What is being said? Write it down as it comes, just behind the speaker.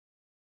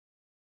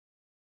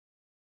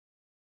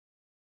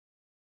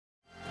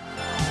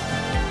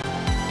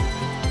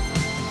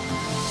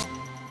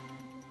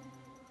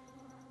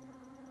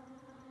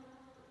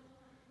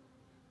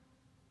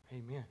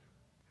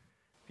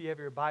you have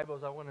your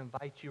Bibles, I want to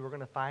invite you. We're going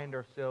to find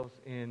ourselves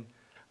in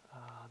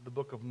the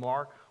book of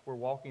Mark. We're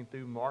walking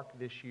through Mark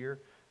this year.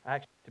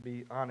 Actually, to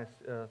be honest,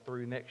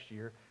 through next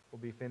year. We'll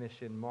be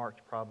finished in March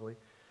probably.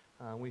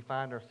 We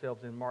find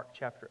ourselves in Mark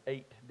chapter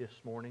 8 this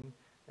morning,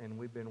 and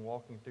we've been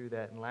walking through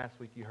that. And last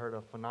week you heard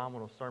a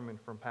phenomenal sermon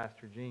from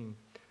Pastor Gene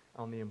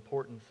on the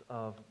importance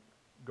of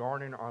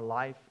guarding our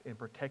life and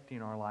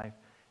protecting our life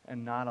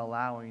and not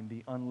allowing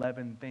the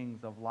unleavened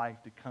things of life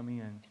to come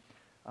in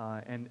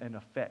and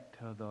affect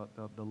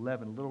the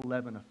little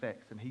leaven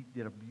effects. And he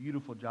did a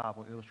beautiful job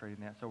on illustrating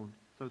that. So we're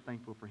so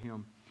thankful for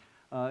him.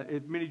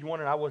 If many of you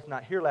wondering, I was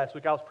not here last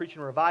week. I was preaching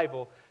a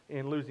revival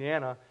in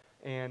Louisiana,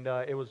 and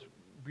it was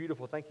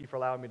beautiful. Thank you for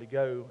allowing me to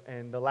go.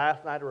 And the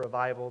last night of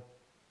revival,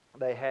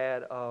 they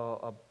had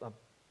a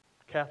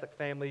Catholic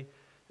family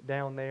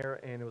down there,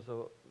 and it was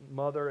a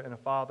mother and a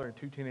father and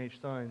two teenage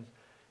sons.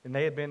 And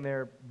they had been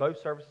there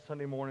both services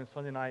Sunday morning,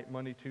 Sunday night,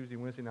 Monday, Tuesday,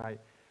 Wednesday night.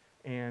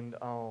 And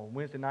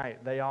Wednesday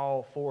night, they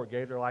all four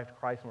gave their life to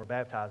Christ and were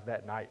baptized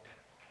that night.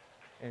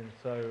 And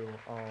so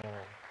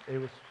it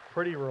was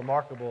pretty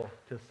remarkable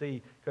to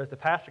see, because the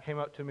pastor came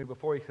up to me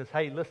before. He says,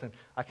 "Hey, listen,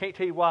 I can't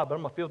tell you why, but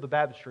I'm going to fill the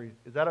baptistry.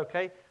 Is that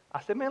okay?" I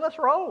said, "Man, let's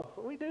roll.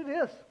 We do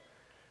this."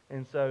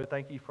 And so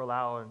thank you for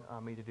allowing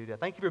me to do that.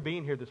 Thank you for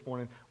being here this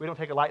morning. We don't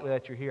take it lightly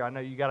that you're here. I know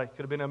you could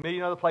have been in a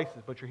million other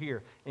places, but you're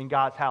here in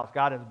God's house.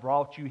 God has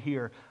brought you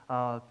here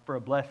for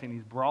a blessing.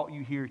 He's brought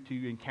you here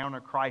to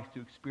encounter Christ, to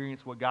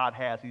experience what God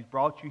has. He's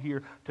brought you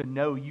here to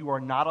know you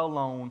are not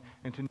alone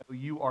and to know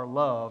you are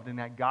loved and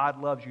that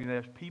God loves you. And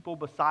there's people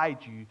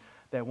beside you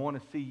that want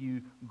to see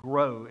you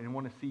grow and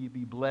want to see you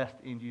be blessed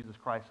in Jesus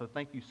Christ. So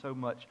thank you so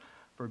much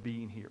for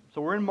being here. So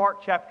we're in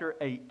Mark chapter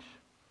 8.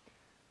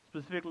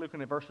 Specifically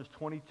looking at verses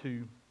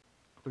 22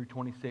 through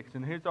 26.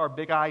 And here's our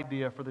big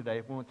idea for the day.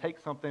 If we want to take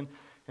something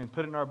and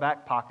put it in our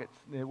back pockets,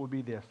 it would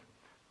be this.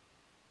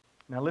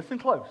 Now listen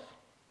close.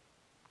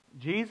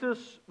 Jesus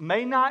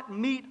may not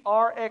meet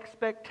our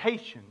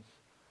expectations,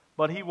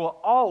 but he will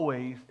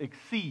always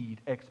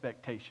exceed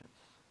expectations.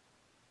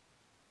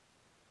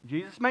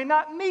 Jesus may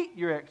not meet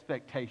your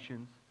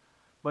expectations,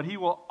 but he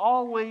will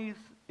always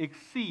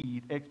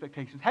exceed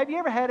expectations. Have you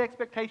ever had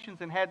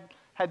expectations and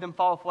had them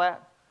fall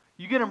flat?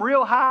 You get them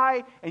real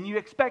high, and you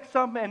expect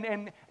something,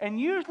 and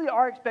usually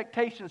our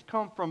expectations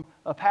come from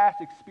a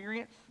past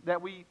experience that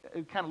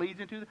it kind of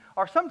leads into.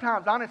 Or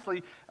sometimes,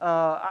 honestly,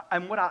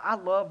 I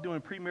love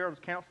doing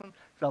premarital counseling,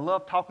 because I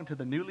love talking to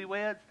the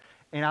newlyweds,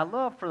 and I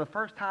love for the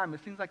first time,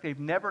 it seems like they've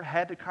never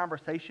had the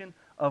conversation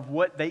of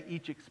what they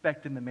each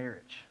expect in the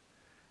marriage.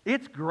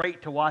 It's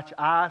great to watch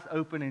eyes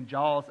open and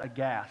jaws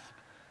aghast,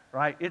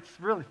 right? It's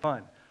really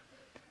fun,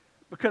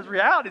 because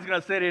reality is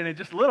going to set in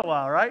just a little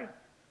while, right?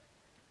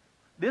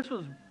 This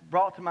was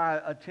brought to my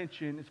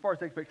attention, as far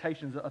as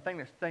expectations, a thing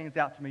that stands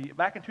out to me.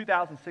 Back in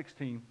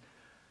 2016,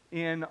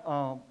 in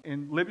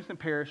Livingston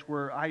Parish,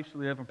 where I used to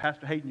live and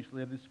Pastor Hayden used to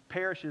live, this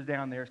parish is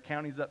down there, this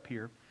county's up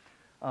here.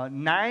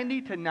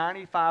 90 to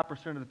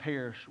 95% of the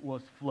parish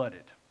was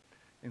flooded.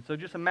 And so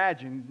just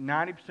imagine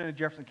 90% of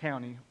Jefferson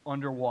County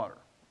underwater,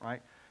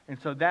 right?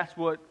 And so that's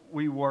what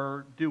we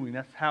were doing.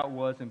 That's how it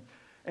was.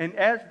 And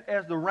as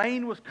the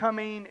rain was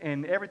coming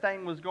and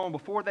everything was going,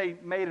 before they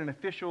made an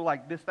official,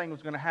 like this thing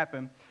was going to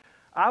happen,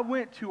 I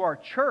went to our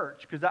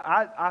church because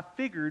I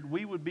figured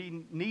we would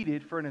be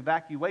needed for an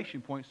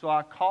evacuation point. So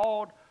I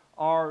called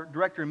our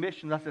director of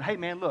missions. I said, "Hey,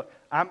 man, look,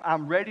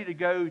 I'm ready to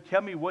go.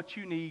 Tell me what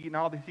you need," and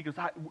all this. He goes,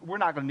 "We're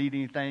not going to need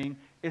anything.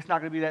 It's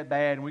not going to be that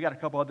bad, and we got a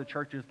couple other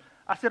churches."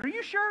 I said, "Are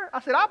you sure?" I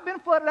said, "I've been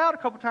flooded out a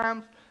couple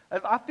times.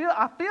 I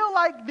feel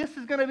like this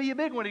is going to be a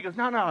big one." He goes,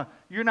 No,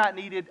 you're not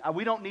needed.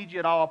 We don't need you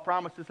at all. I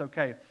promise it's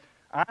okay."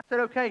 I said,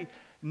 "Okay."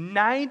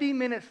 90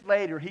 minutes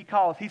later, he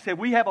calls. He said,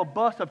 "We have a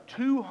bus of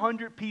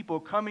 200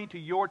 people coming to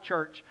your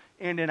church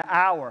in an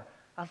hour."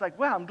 I was like,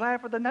 "Wow, I'm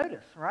glad for the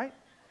notice," right?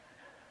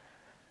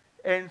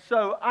 And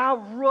so I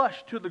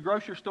rushed to the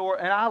grocery store,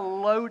 and I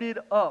loaded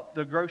up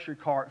the grocery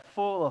cart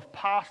full of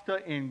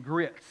pasta and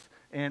grits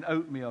and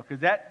oatmeal.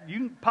 Because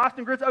pasta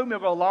and grits, oatmeal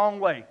go a long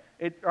way.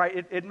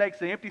 It makes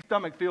the empty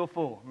stomach feel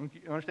full.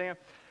 You understand?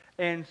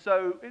 And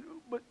so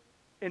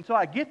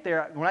I get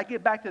there. When I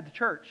get back to the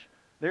church,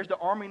 there's the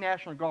Army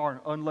National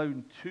Guard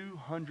unloading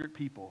 200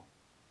 people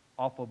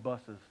off of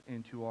buses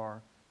into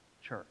our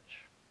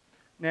church.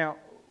 Now,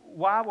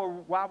 why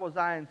was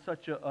I in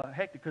such a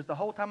hectic? Because the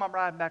whole time I'm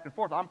riding back and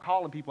forth, I'm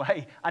calling people,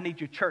 "Hey, I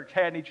need your church.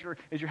 Hey, I need your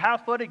church. Is your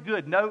house flooded?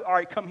 Good. No? All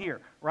right, come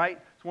here." Right?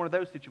 It's one of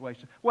those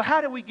situations. Well, how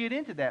did we get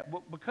into that?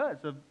 Well, because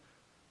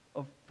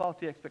of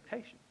faulty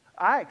expectations.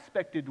 I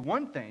expected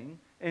one thing,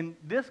 and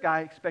this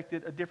guy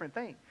expected a different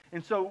thing.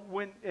 And so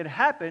when it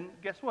happened,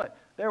 guess what?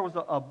 There was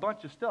a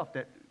bunch of stuff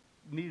that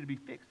needed to be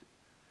fixed.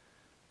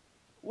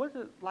 What is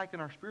it like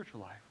in our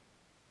spiritual life?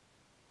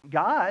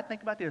 God,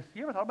 think about this.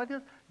 You ever thought about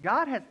this?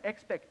 God has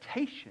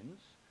expectations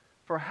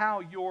for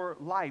how your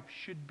life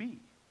should be.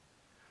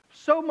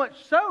 So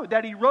much so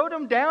that he wrote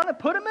them down and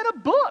put them in a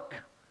book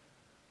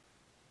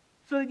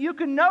so that you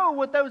can know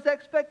what those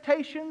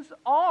expectations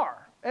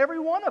are. Every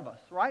one of us,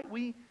 right?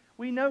 We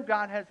know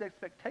God has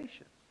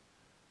expectations.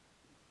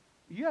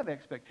 You have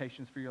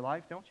expectations for your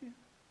life, don't you?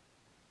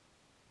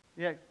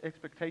 You have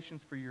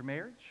expectations for your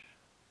marriage,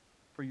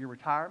 for your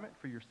retirement,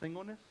 for your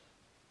singleness,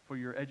 for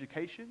your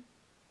education,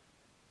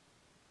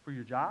 for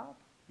your job.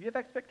 You have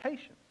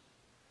expectations.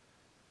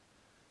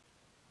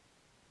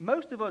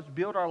 Most of us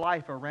build our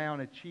life around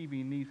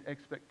achieving these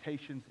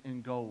expectations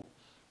and goals.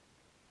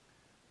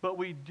 But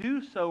we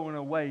do so in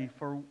a way,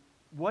 for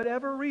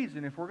whatever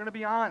reason, if we're going to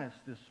be honest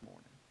this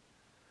morning,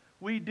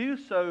 we do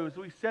so as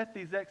we set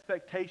these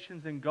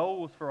expectations and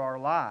goals for our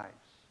lives.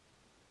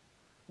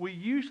 We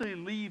usually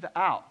leave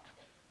out,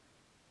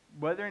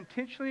 whether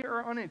intentionally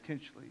or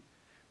unintentionally,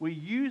 we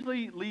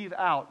usually leave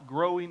out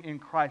growing in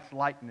Christ's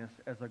likeness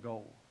as a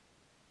goal,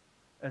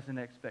 as an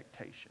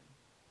expectation.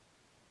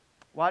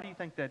 Why do you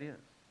think that is?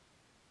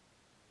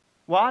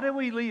 Why do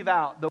we leave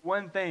out the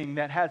one thing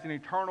that has an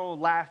eternal,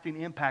 lasting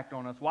impact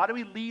on us? Why do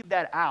we leave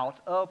that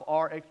out of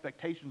our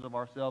expectations of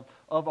ourselves,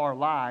 of our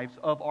lives,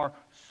 of our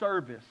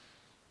service,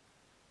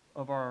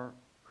 of our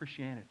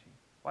Christianity?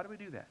 Why do we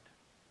do that?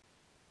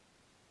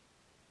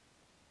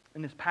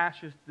 In this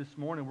passage this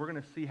morning, we're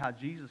going to see how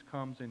Jesus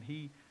comes and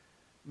He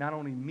not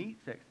only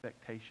meets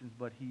expectations,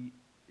 but He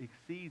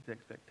exceeds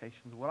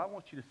expectations. What I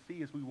want you to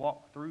see as we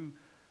walk through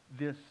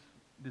this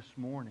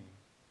morning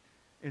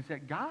is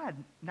that God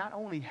not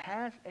only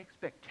has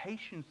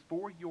expectations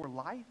for your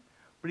life,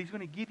 but He's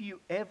going to give you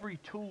every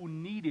tool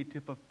needed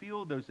to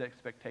fulfill those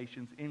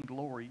expectations in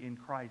glory in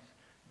Christ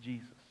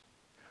Jesus.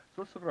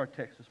 So let's look at our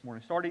text this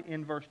morning, starting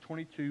in verse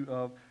 22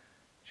 of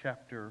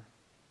chapter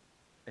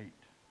 8.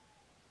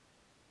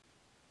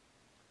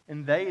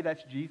 And they,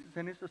 that's Jesus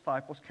and His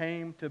disciples,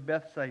 came to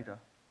Bethsaida.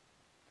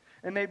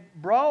 And they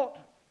brought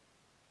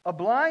a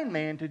blind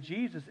man to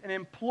Jesus and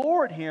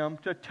implored Him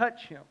to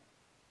touch him.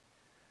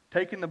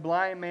 Taking the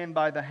blind man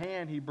by the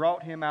hand, He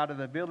brought him out of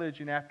the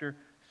village, and after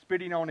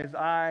spitting on his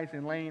eyes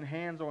and laying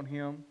hands on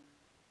him,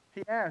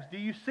 He asked, "Do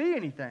you see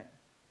anything?"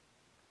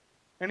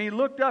 And he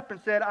looked up and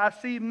said, "I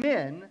see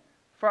men,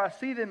 for I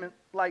see them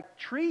like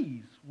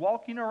trees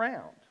walking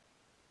around."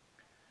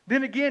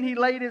 Then again He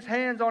laid His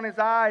hands on his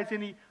eyes,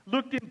 and he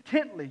looked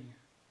intently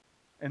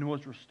and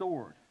was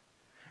restored,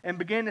 and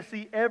began to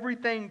see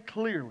everything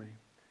clearly.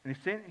 And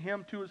He sent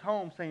him to his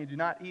home, saying, "Do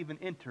not even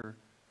enter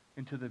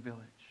into the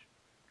village."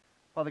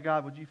 Father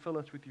God, would You fill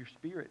us with Your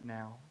Spirit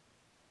now?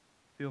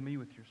 Fill me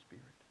with Your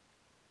Spirit.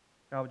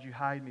 God, would You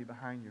hide me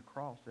behind Your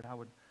cross, that I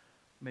would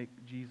make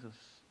Jesus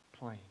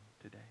plain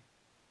today?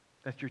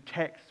 That Your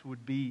text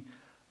would be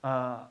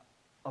a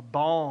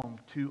balm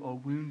to a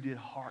wounded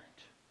heart.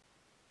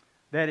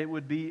 That it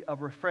would be a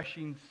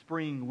refreshing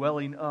spring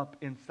welling up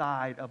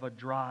inside of a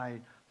dry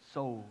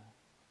soul.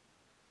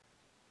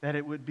 That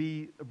it would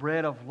be a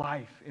bread of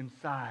life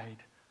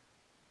inside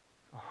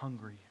a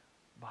hungry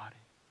body.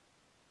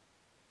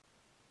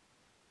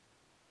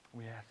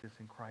 We ask this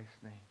in Christ's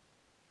name.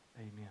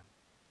 Amen.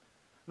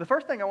 The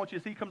first thing I want you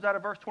to see comes out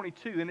of verse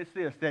 22, and it's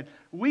this, that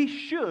we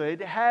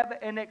should have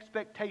an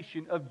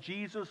expectation of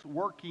Jesus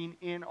working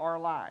in our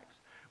lives.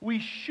 We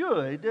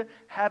should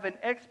have an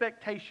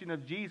expectation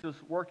of Jesus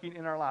working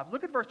in our lives.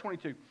 Look at verse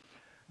 22.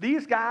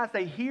 These guys,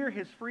 they hear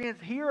his friends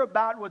hear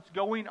about what's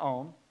going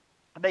on.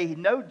 They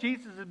know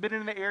Jesus has been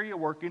in the area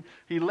working.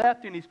 He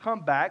left and He's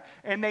come back.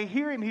 And they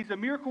hear Him. He's a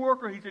miracle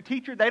worker. He's a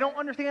teacher. They don't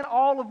understand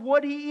all of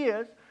what He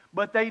is,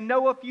 but they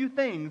know a few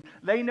things.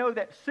 They know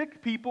that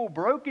sick people,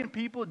 broken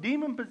people,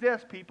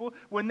 demon-possessed people,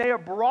 when they are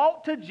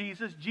brought to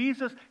Jesus,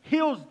 Jesus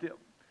heals them.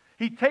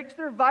 He takes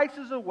their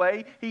vices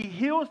away. He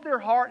heals their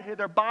heart,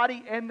 their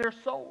body, and their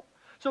soul.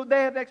 So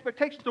they have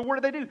expectations. So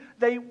what do?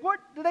 What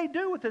do they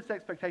do with this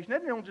expectation?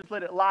 They don't just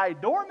let it lie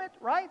dormant,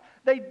 right?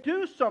 They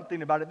do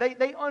something about it.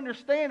 They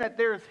understand that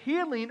there's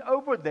healing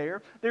over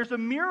there. There's a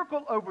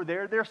miracle over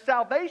there. There's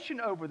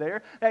salvation over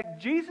there. That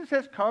Jesus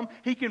has come.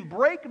 He can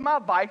break my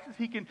vices.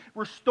 He can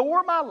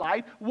restore my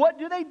life. What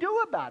do they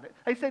do about it?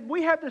 They said,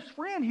 we have this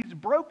friend. He's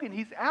broken.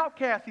 He's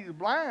outcast. He's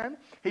blind.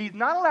 He's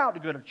not allowed to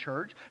go to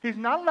church. He's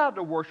not allowed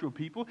to worship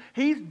people.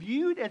 He's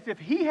viewed as if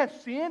he has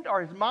sinned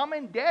or his mama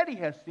and daddy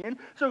has sinned.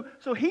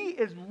 So he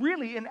is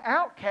really an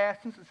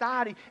outcast in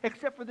society,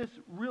 except for this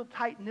real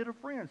tight-knit of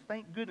friends.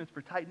 Thank goodness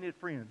for tight-knit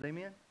friends.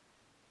 Amen?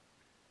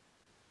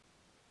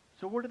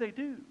 So what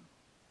do?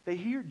 They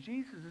hear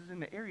Jesus is in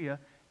the area,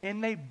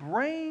 and they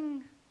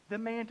bring the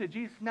man to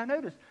Jesus. Now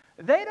notice,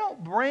 they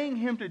don't bring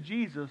him to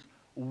Jesus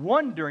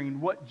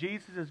wondering what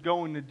Jesus is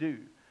going to do.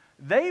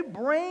 They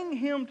bring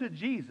him to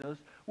Jesus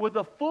with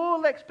a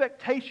full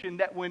expectation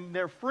that when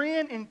their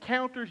friend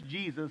encounters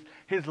Jesus,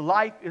 his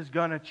life is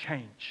going to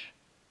change.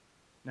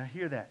 Now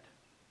hear that,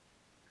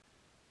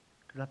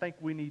 because I think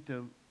we need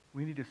to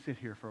sit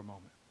here for a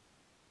moment.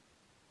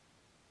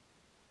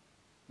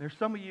 There's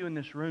some of you in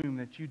this room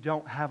that you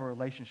don't have a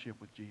relationship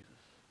with Jesus.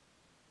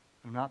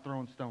 I'm not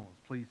throwing stones.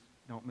 Please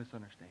don't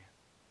misunderstand.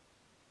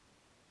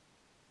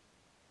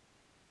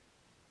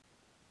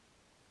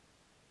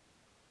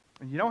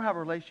 And you don't have a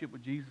relationship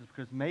with Jesus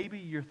because maybe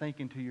you're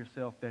thinking to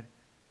yourself that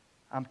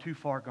I'm too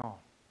far gone.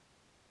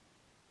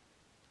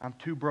 I'm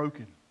too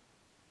broken.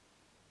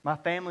 My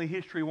family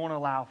history won't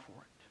allow for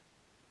it.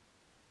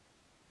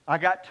 I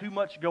got too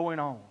much going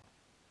on.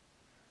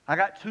 I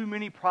got too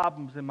many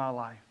problems in my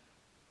life.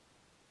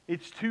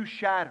 It's too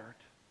shattered.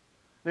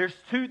 There's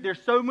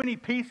so many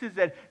pieces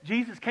that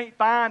Jesus can't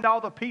find all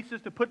the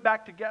pieces to put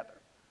back together.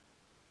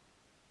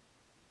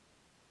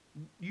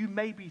 You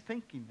may be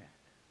thinking that.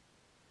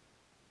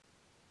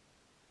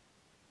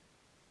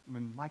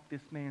 When, like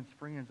this man's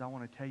friends, I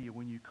want to tell you,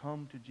 when you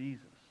come to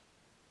Jesus,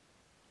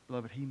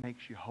 beloved, He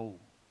makes you whole.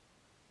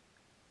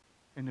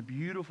 And the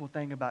beautiful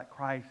thing about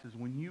Christ is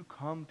when you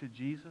come to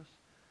Jesus,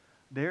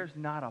 there's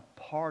not a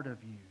part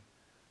of you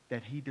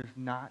that He does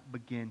not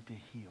begin to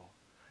heal.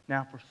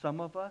 Now, for some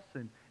of us,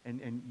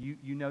 and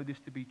you know this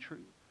to be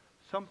true,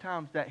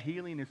 sometimes that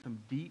healing is some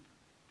deep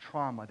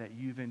trauma that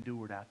you've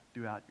endured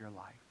throughout your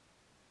life.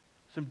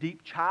 Some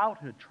deep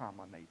childhood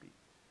trauma, maybe.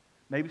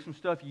 Maybe some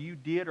stuff you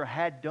did or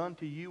had done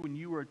to you when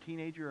you were a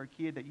teenager or a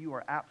kid that you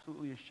are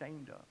absolutely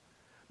ashamed of.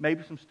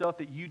 Maybe some stuff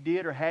that you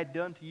did or had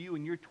done to you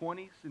in your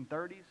 20s and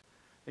 30s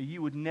that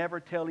you would never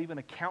tell even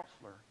a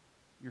counselor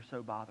you're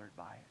so bothered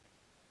by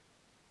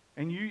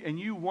it. And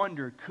you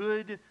wonder,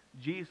 could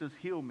Jesus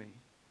heal me?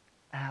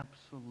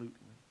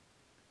 Absolutely.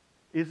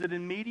 Is it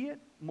immediate?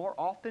 More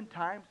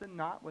oftentimes than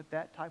not with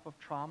that type of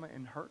trauma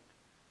and hurt.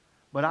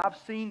 But I've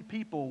seen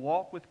people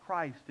walk with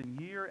Christ in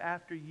year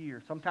after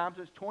year. Sometimes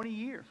it's 20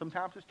 years.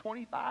 Sometimes it's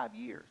 25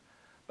 years.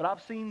 But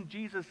I've seen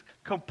Jesus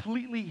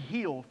completely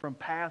heal from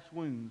past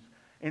wounds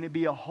and it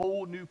be a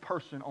whole new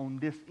person on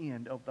this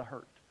end of the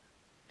hurt.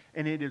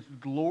 And it is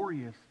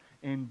glorious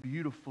and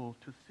beautiful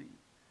to see.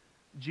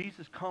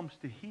 Jesus comes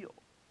to heal.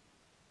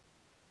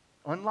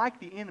 Unlike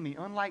the enemy,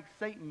 unlike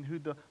Satan, who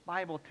the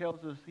Bible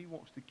tells us he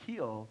wants to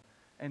kill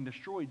and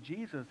destroy,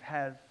 Jesus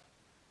has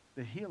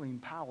the healing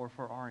power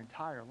for our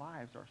entire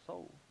lives, our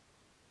soul.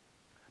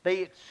 They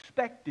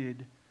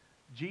expected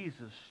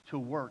Jesus to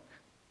work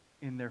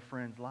in their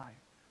friend's life.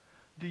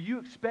 Do you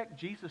expect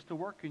Jesus to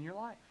work in your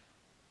life?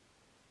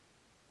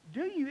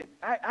 Do you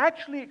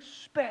actually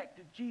expect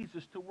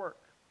Jesus to work?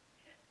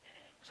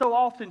 So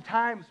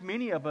oftentimes,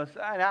 many of us,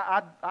 and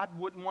I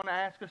wouldn't want to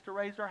ask us to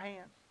raise our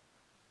hands.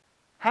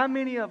 How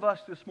many of us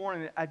this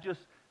morning,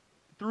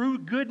 through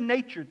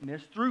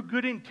good-naturedness, through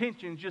good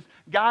intentions, just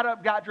got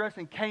up, got dressed,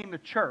 and came to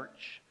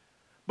church,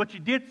 but you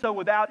did so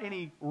without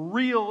any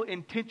real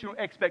intentional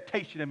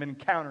expectation of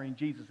encountering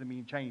Jesus and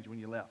being changed when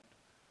you left?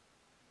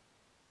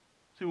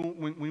 So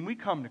when we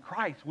come to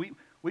Christ,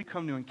 we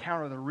come to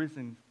encounter the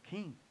risen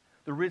King,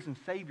 the risen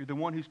Savior, the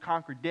one who's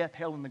conquered death,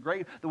 hell, and the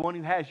grave, the one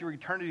who has your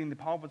eternity in the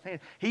palm of his hand.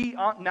 He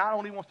not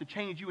only wants to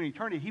change you in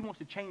eternity, he wants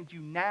to change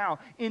you now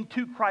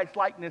into Christ's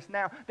likeness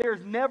now. There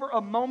is never a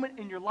moment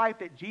in your life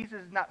that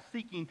Jesus is not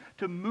seeking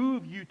to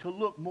move you to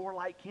look more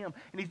like him.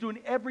 And he's doing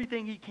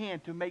everything he can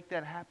to make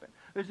that happen.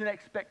 There's an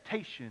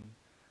expectation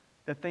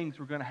that things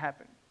were going to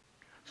happen.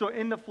 So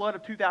in the flood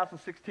of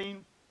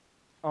 2016,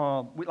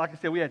 like I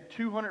said, we had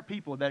 200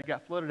 people that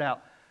got flooded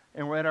out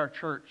and were at our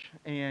church.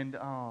 And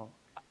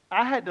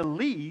I had to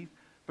leave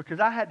because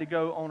I had to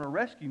go on a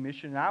rescue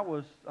mission.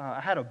 And I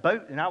had a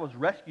boat, and I was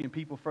rescuing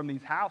people from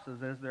these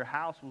houses as their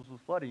house was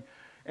flooding.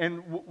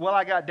 And while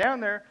I got down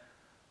there,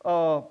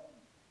 I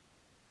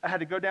had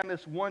to go down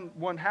this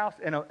one house,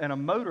 and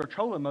a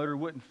trolling motor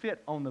wouldn't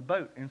fit on the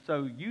boat. And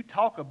so you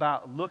talk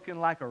about looking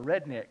like a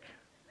redneck.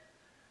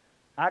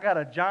 I got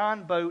a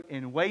John boat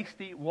in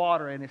waist-deep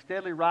water, and it's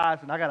steadily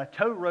rising. I got a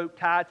tow rope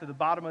tied to the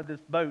bottom of this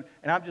boat,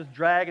 and I'm just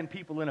dragging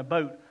people in a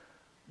boat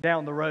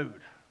down the road.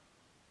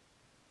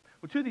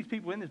 Well, two of these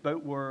people in this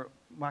boat were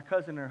my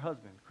cousin and her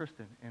husband,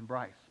 Kristen and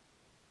Bryce.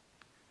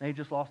 They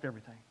just lost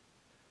everything.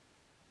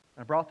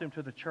 I brought them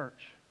to the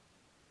church,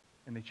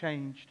 and they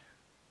changed.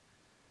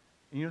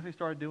 And you know what they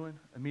started doing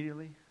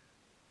immediately?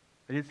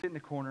 They didn't sit in the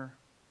corner.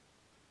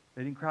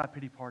 They didn't cry a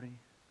pity party,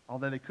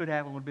 although they could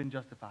have and would have been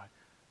justified.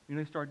 You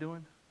know what they started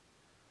doing?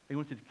 They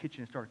went to the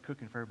kitchen and started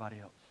cooking for everybody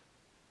else.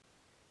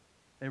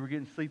 They were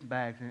getting sleeping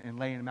bags and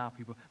laying them out for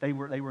people. They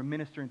were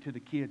ministering to the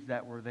kids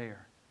that were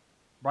there.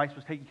 Bryce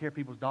was taking care of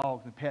people's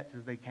dogs and pets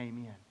as they came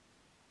in.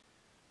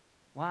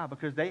 Why?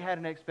 Because they had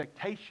an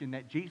expectation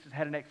that Jesus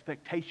had an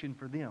expectation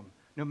for them,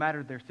 no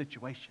matter their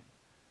situation.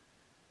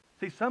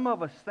 See, some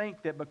of us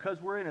think that because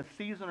we're in a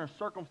season or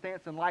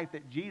circumstance in life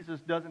that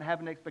Jesus doesn't have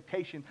an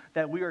expectation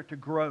that we are to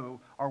grow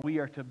or we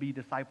are to be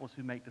disciples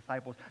who make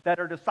disciples. That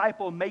our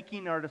disciple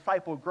making or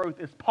disciple growth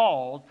is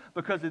paused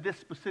because of this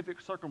specific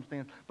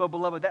circumstance. But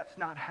beloved, that's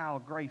not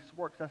how grace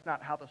works. That's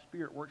not how the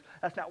Spirit works.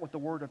 That's not what the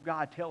Word of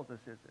God tells us,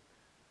 is it?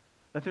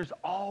 That there's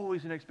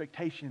always an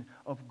expectation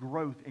of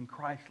growth in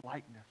Christ's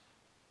likeness.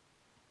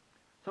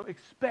 So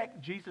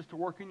expect Jesus to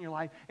work in your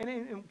life.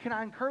 And can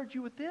I encourage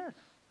you with this?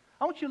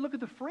 I want you to look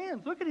at the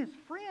friends. Look at his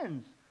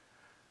friends.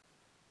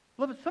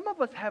 Beloved, some of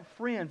us have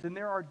friends, and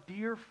there are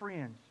dear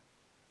friends.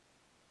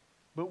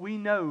 But we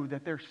know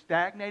that they're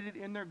stagnated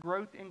in their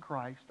growth in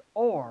Christ,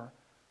 or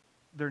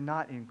they're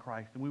not in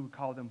Christ, and we would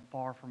call them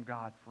far from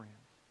God friends.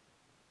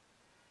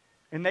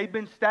 And they've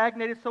been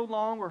stagnated so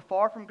long or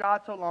far from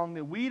God so long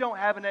that we don't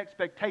have an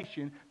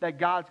expectation that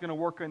God's going to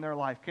work in their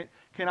life.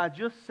 Can I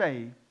just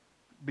say,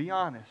 be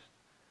honest,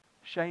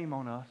 shame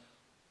on us.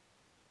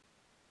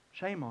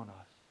 Shame on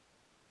us.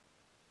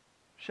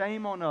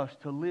 Shame on us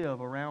to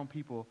live around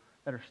people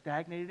that are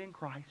stagnated in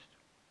Christ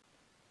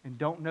and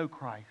don't know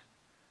Christ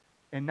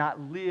and not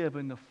live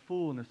in the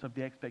fullness of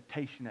the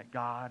expectation that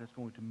God is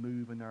going to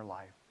move in their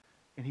life.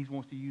 And He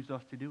wants to use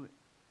us to do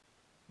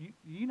it.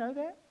 You know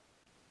that?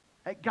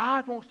 That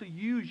God wants to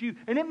use you.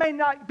 And it may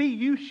not be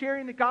you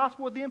sharing the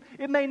gospel with them.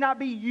 It may not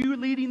be you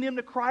leading them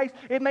to Christ.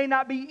 It may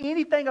not be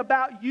anything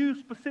about you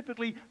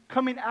specifically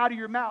coming out of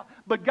your mouth.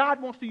 But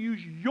God wants to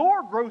use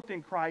your growth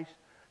in Christ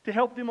to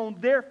help them on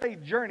their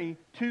faith journey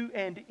to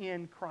and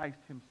in Christ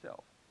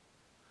Himself.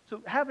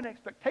 So have an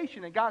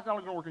expectation that God's not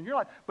only going to work in your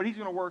life, but He's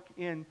going to work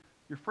in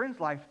your friend's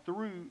life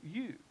through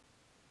you.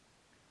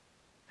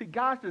 See,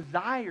 God's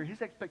desire,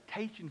 His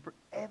expectation for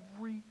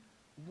every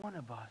one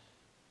of us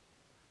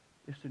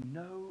is to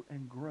know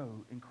and grow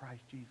in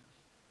Christ Jesus.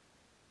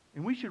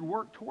 And we should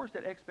work towards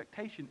that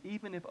expectation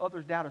even if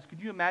others doubt us.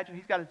 Could you imagine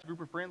he's got his group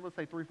of friends, let's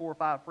say 3, 4, or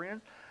 5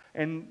 friends,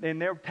 and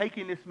they're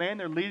taking this man,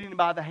 they're leading him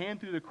by the hand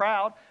through the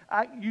crowd.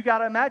 You got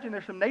to imagine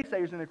there's some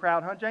naysayers in the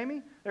crowd, huh,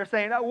 Jamie? They're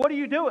saying, oh, what are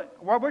you doing?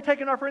 Well, we're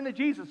taking our friend to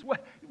Jesus.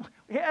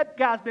 That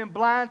guy's been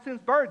blind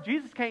since birth.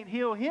 Jesus can't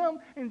heal him.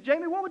 And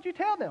Jamie, what would you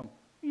tell them?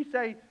 You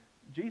say,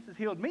 Jesus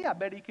healed me. I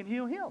bet He can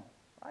heal him,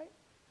 right?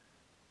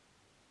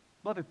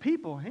 Beloved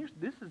people,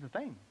 this is the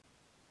thing.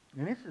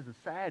 And this is a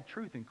sad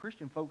truth. And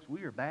Christian folks,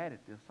 we are bad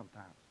at this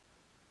sometimes.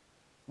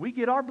 We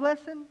get our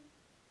blessing,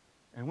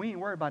 and we ain't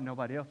worried about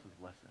nobody else's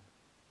blessing.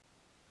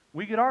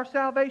 We get our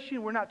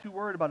salvation, we're not too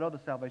worried about other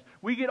salvation.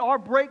 We get our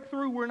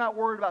breakthrough, we're not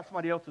worried about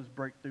somebody else's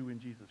breakthrough in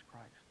Jesus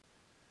Christ.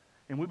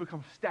 And we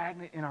become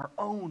stagnant in our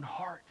own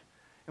heart.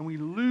 And we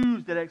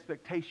lose that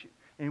expectation.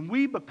 And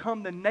we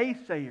become the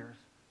naysayers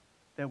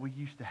that we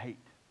used to hate.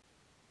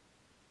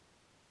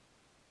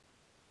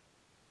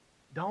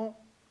 Don't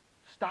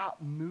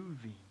stop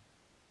moving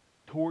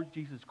towards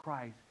Jesus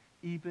Christ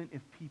even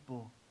if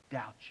people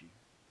doubt you.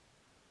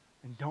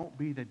 And don't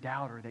be the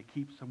doubter that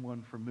keeps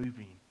someone from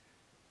moving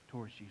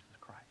towards Jesus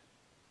Christ.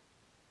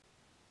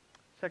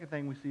 Second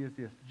thing we see is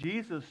this.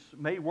 Jesus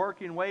may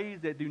work in ways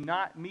that do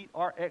not meet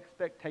our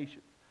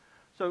expectations.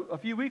 So a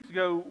few weeks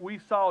ago, we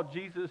saw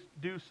Jesus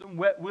do some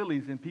wet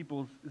willies in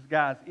this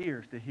guy's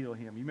ears to heal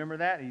him. You remember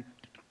that? And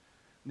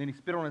then he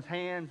spit on his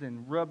hands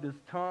and rubbed his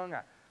tongue.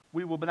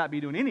 We will not be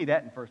doing any of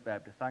that in First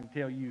Baptist. I can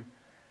tell you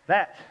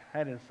that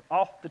is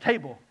off the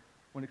table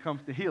when it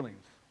comes to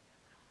healings.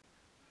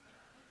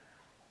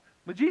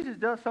 But Jesus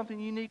does something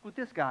unique with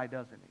this guy,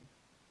 doesn't He?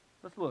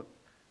 Let's look.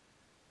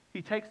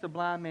 He takes the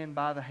blind man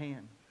by the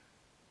hand.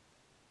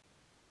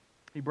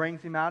 He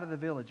brings him out of the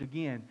village.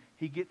 Again,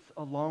 he gets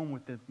alone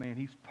with this man.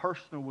 He's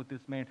personal with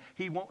this man.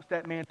 He wants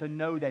that man to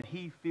know that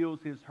he feels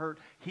his hurt.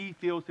 He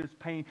feels his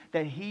pain.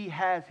 That he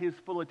has his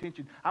full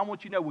attention. I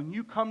want you to know, when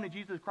you come to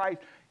Jesus Christ,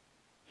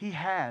 He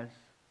has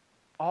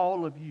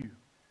all of you.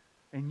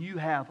 And you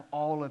have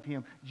all of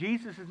Him.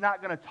 Jesus is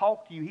not going to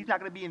talk to you. He's not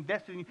going to be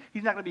invested in you.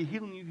 He's not going to be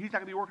healing you. He's not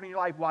going to be working in your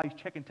life while He's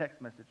checking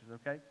text messages,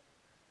 okay?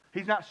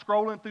 He's not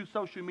scrolling through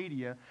social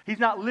media. He's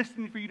not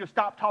listening for you to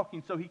stop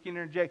talking so He can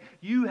interject.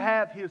 You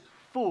have His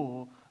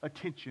full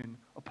attention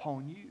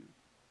upon you.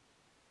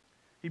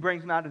 He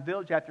brings him out of the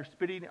village after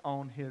spitting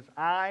on his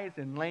eyes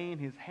and laying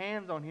his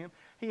hands on him.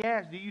 He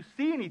asked, do you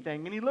see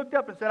anything? And he looked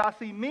up and said, I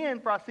see men,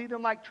 for I see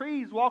them like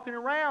trees walking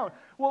around.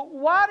 Well,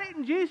 why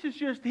didn't Jesus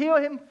just heal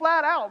him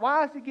flat out?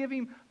 Why does He give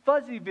him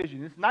fuzzy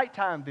vision? It's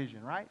nighttime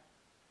vision, right?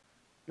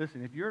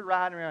 Listen, if you're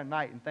riding around at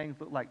night and things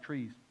look like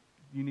trees,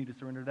 you need to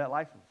surrender that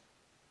license.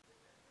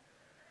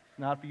 It's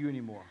not for you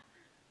anymore.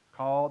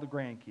 Call the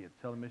grandkids.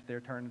 Tell them it's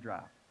their turn to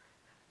drive.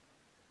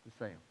 Just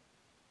saying.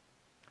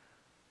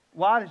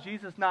 Why does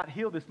Jesus not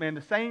heal this man?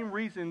 The same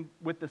reason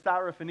with the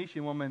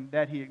Syrophoenician woman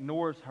that He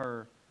ignores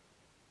her.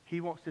 He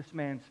wants this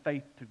man's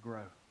faith to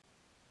grow.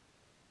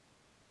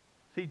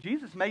 See,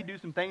 Jesus may do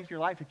some things in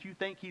your life that you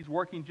think He's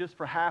working just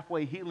for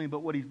halfway healing, but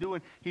what He's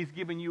doing, He's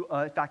giving you,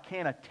 if I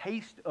can, a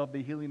taste of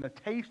the healing, a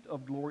taste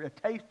of glory, a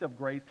taste of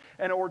grace,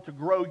 in order to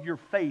grow your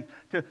faith,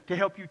 to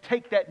help you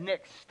take that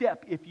next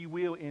step, if you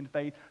will, in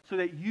faith, so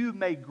that you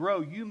may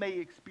grow, you may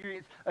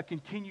experience a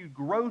continued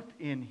growth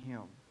in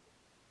Him.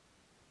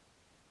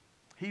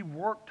 He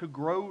worked to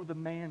grow the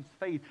man's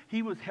faith.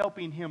 He was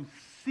helping him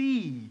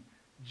see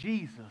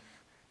Jesus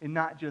and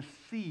not just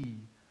see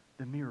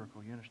the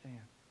miracle. You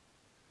understand?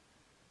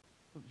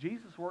 Look,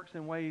 Jesus works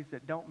in ways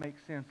that don't make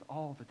sense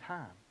all the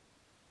time.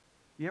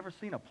 You ever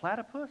seen a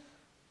platypus?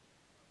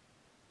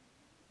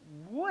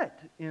 What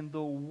in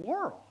the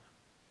world?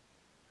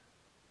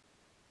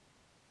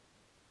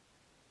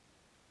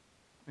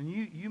 And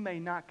you may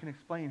not can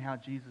explain how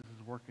Jesus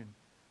is working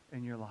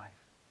in your life.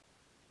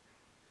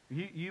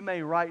 You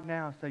may right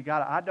now say,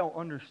 God, I don't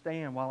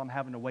understand why I'm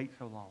having to wait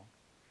so long.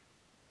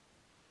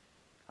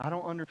 I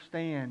don't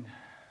understand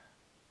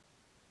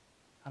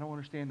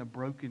the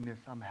brokenness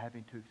I'm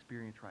having to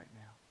experience right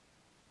now.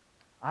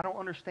 I don't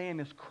understand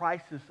this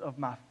crisis of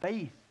my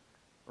faith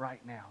right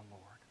now,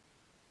 Lord.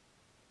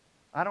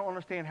 I don't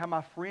understand how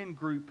my friend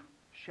group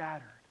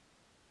shattered.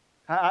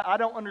 I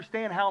don't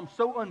understand how I'm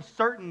so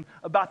uncertain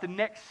about the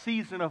next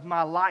season of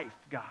my life,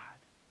 God.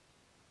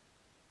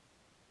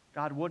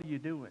 God, what are you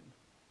doing?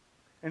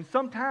 And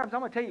sometimes, I'm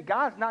going to tell you,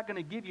 God's not going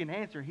to give you an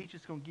answer. He's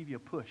just going to give you a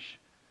push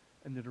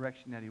in the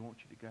direction that he wants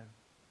you to go.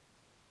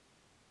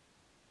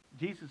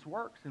 Jesus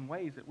works in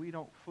ways that we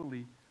don't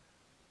fully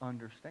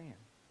understand.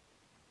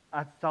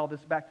 I saw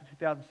this back to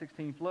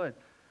 2016 flood.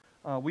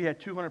 We had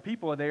 200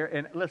 people there,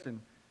 and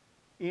listen,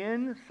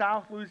 in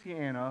South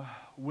Louisiana,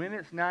 when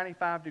it's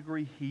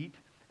 95-degree heat,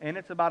 and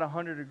it's about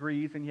 100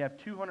 degrees, and you have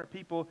 200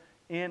 people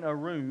in a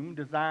room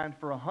designed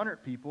for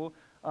 100 people,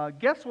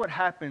 guess what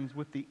happens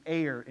with the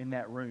air in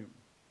that room?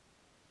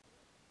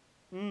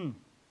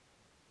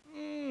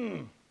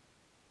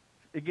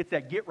 It gets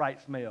that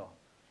get-right smell.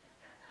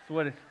 That's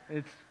what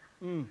it's.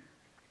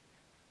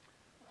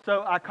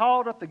 So I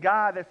called up the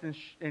guy that's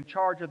in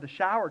charge of the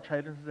shower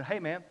trailer and said, hey,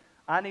 man,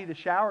 I need a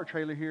shower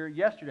trailer here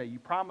yesterday. You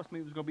promised me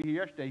it was going to be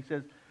here yesterday.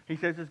 He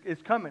says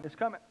it's coming.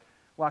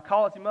 Well, I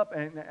called him up,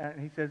 and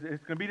he says,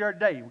 it's going to be there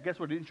today. Well, guess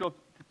what? It didn't show up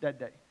that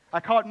day. I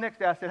called him next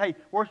day. I said, hey,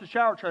 where's the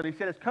shower trailer? He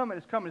said, it's coming.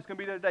 It's going to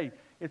be there today.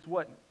 It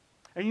wasn't.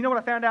 And you know what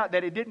I found out?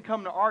 That it didn't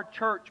come to our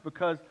church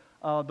because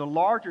the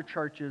larger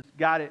churches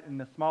got it and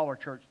the smaller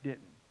church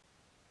didn't.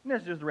 And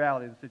that's just the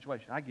reality of the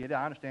situation. I get it.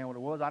 I understand what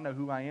it was. I know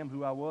who I am,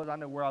 who I was. I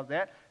know where I was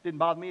at. Didn't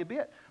bother me a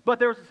bit. But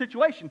there was a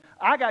situation.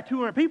 I got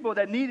 200 people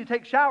that need to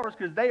take showers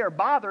because they are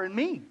bothering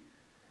me.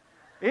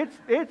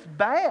 It's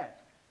bad.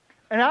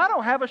 And I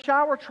don't have a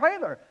shower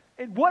trailer.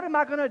 And what am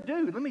I going to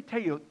do? Let me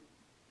tell you,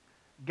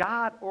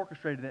 God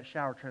orchestrated that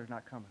shower trailer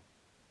not coming.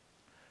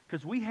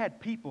 Because we had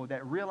people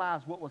that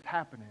realized what was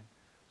happening.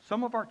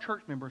 Some of our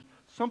church members,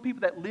 some people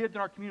that lived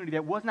in our community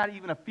that was not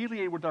even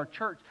affiliated with our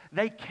church,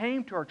 they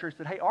came to our church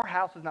and said, hey, our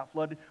house is not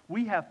flooded.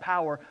 We have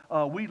power.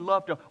 We'd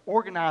love to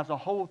organize a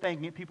whole thing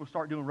and get people to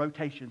start doing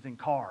rotations in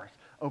cars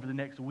over the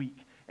next week.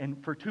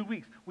 And for 2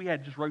 weeks, we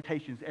had just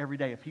rotations every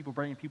day of people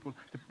bringing people.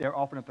 They're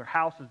offering up their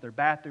houses, their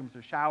bathrooms,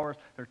 their showers,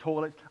 their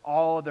toilets,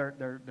 all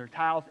their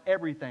towels,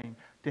 everything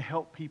to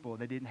help people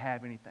that didn't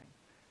have anything.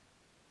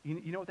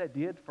 You know what that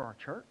did for our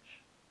church?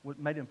 What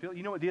made them feel?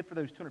 You know what it did for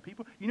those 200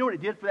 people? You know what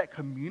it did for that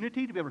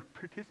community to be able to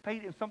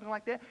participate in something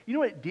like that? You know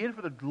what it did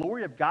for the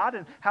glory of God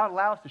and how it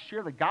allowed us to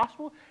share the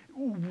gospel?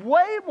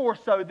 Way more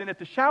so than if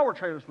the shower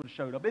trailers would have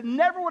showed up. It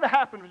never would have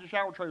happened if the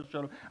shower trailers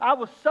showed up. I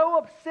was so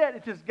upset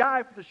at this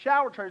guy for the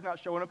shower trailers not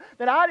showing up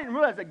that I didn't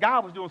realize that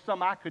God was doing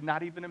something I could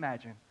not even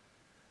imagine.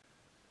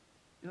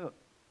 Look,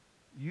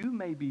 you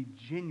may be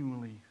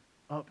genuinely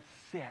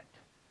upset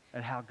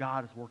at how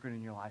God is working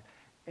in your life,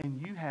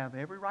 and you have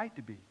every right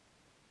to be.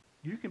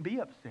 You can be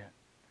upset.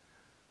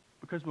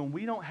 Because when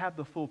we don't have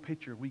the full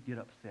picture, we get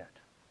upset.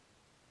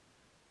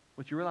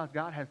 But you realize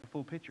God has the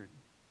full picture.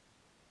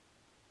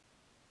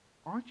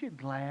 Aren't you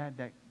glad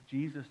that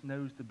Jesus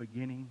knows the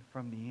beginning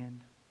from the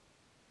end?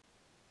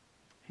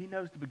 He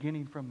knows the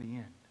beginning from the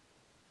end.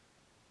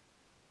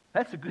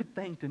 That's a good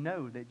thing to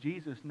know, that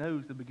Jesus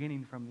knows the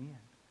beginning from the end.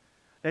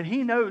 That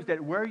he knows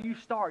that where you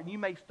start, you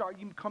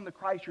come to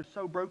Christ, you're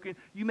so broken.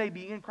 You may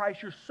be in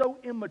Christ, you're so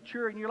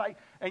immature, and you're like,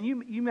 and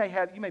you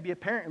may be a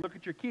parent and look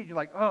at your kids, you're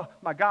like, oh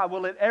my God,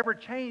 will it ever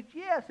change?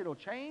 Yes, it'll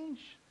change.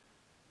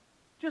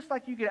 Just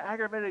like you get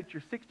aggravated at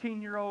your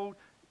 16-year-old,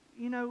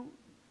 you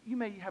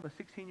may have a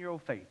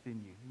 16-year-old faith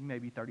in you. You may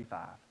be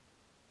 35.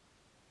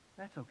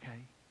 That's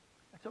okay.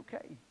 That's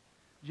okay.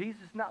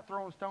 Jesus is not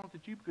throwing stones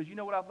at you because you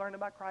know what I've learned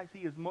about Christ?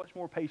 He is much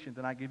more patient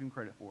than I give him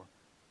credit for.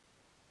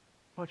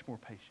 Much more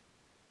patient.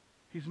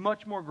 He's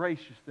much more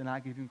gracious than I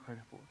give him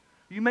credit for.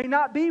 You may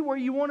not be where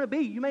you want to be.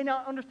 You may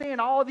not understand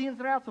all the ins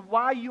and outs of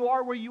why you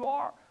are where you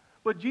are.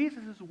 But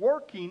Jesus is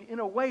working in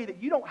a way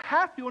that you don't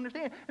have to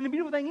understand. And the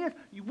beautiful thing is,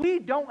 we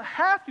don't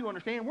have to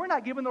understand. We're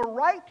not given the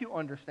right to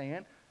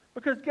understand.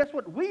 Because guess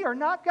what? We are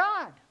not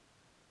God.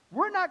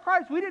 We're not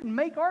Christ. We didn't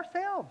make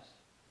ourselves.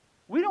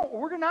 We don't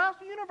organize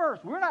the universe.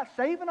 We're not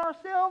saving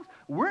ourselves.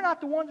 We're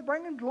not the ones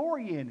bringing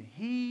glory in.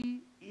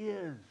 He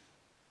is.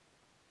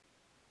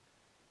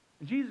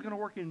 And Jesus is going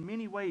to work in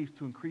many ways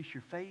to increase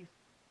your faith,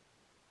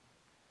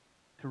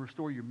 to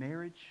restore your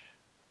marriage,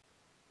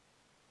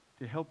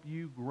 to help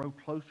you grow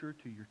closer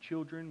to your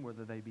children,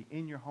 whether they be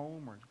in your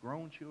home or as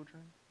grown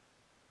children,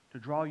 to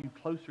draw you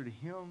closer to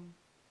him.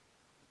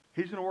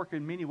 He's going to work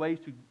in many ways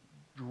to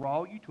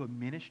draw you to a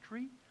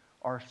ministry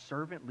or a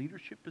servant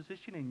leadership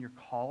position in your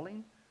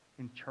calling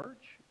in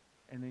church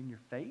and in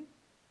your faith.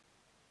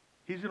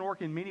 He's going to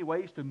work in many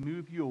ways to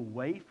move you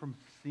away from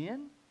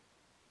sin,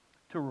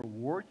 to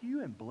reward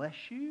you and bless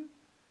you,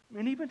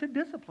 and even to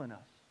discipline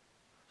us.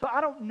 So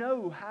I don't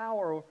know how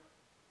or,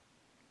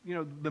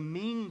 the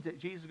means that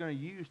Jesus is going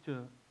to use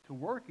to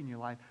work in your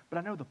life, but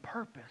I know the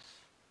purpose.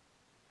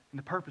 And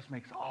the purpose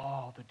makes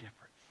all the difference.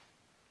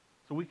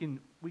 So we can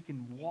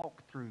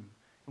walk through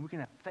and we can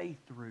have faith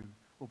through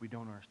what we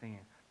don't understand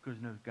because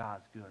we know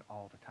God's good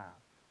all the time.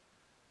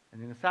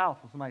 And in the South,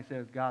 when somebody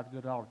says God's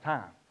good all the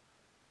time,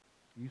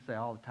 you say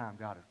all the time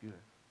God is good.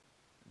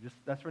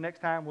 That's for next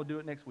time. We'll do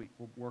it next week.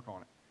 We'll work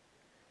on it.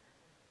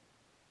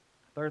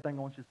 Third thing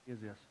I want you to see is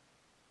this.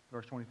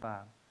 Verse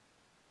 25.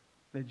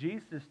 That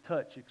Jesus'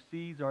 touch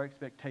exceeds our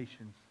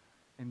expectations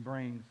and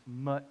brings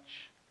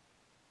much,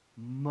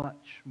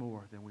 much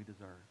more than we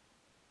deserve.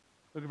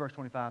 Look at verse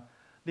 25.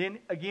 Then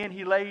again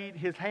he laid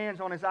his hands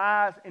on his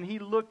eyes, and he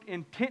looked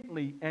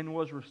intently and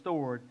was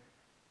restored,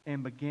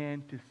 and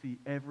began to see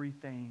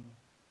everything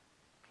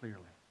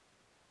clearly.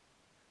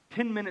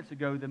 10 minutes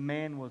ago, the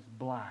man was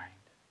blind,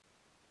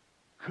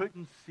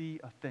 couldn't see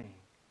a thing.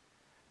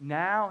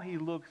 Now he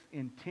looks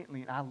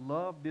intently, and I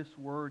love this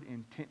word,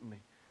 intently.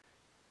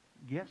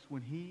 Guess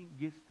when he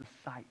gets the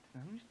sight.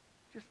 Now,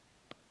 just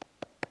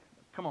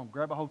come on,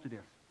 grab a hold of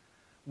this.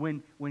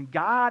 When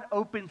God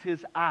opens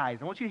his eyes,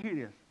 I want you to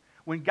hear this.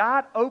 When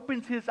God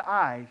opens his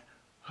eyes,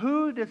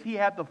 who does he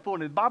have the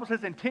fullness? The Bible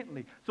says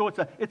intently. So it's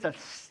a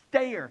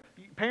stare.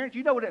 Parents,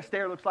 you know what that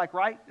stare looks like,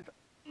 right?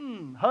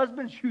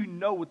 Husbands, you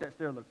know what that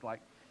stare looks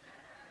like.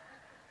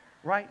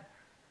 Right?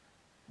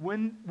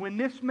 When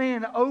this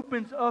man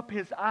opens up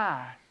his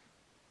eyes,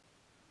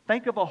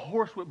 think of a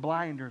horse with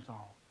blinders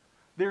on.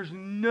 There's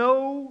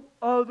no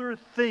other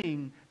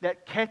thing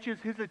that catches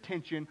his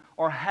attention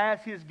or has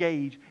his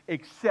gaze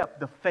except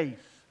the face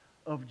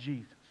of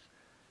Jesus.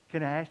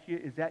 Can I ask you,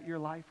 is that your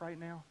life right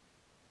now?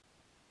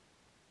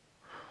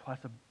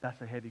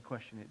 That's a heavy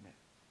question,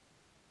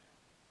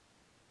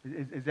 isn't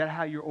it? Is that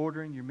how you're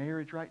ordering your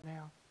marriage right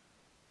now?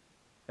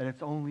 That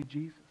it's only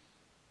Jesus?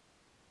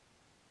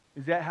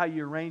 Is that how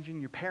you're arranging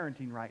your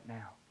parenting right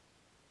now?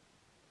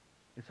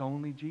 It's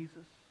only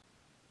Jesus?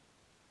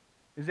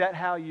 Is that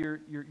how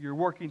you're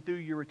working through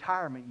your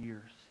retirement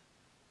years?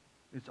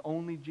 It's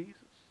only Jesus?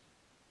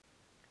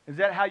 Is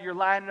that how you're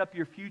lining up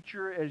your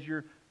future as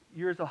your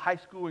years of high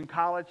school and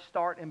college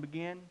start and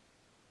begin?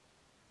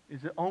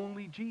 Is it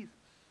only Jesus?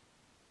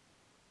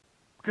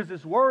 Because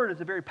this word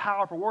is a very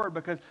powerful word,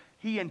 because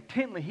he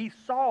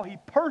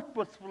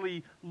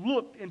purposefully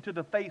looked into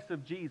the face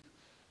of Jesus.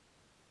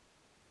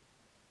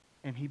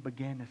 And he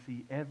began to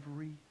see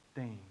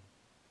everything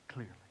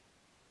clearly.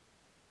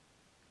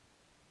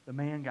 The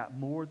man got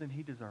more than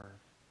he deserved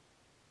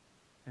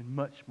and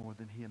much more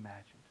than he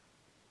imagined.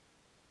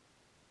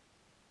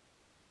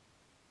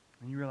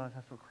 And you realize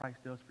that's what Christ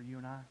does for you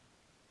and I?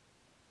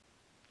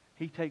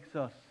 He takes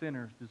us,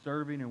 sinners,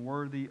 deserving and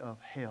worthy of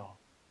hell,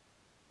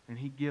 and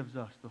he gives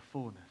us the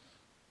fullness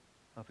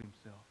of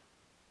himself.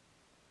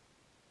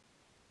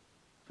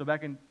 So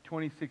back in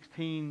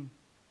 2016,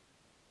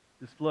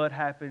 this flood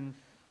happens.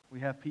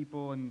 We have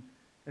people, and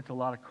it's a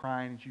lot of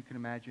crying, as you can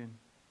imagine.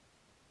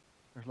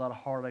 There's a lot of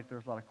heartache.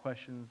 There's a lot of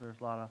questions. There's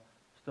a lot of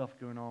stuff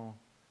going on.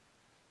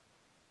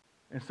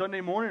 And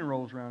Sunday morning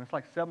rolls around. It's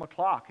like 7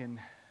 o'clock, and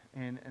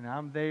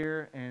I'm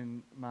there,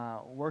 and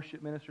my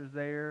worship minister's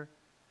there,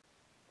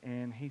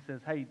 and he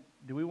says, "Hey,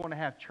 do we want to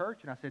have church?"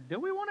 And I said, "Do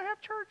we want to have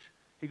church?"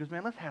 He goes,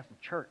 "Man, let's have some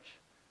church."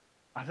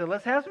 I said,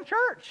 "Let's have some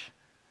church."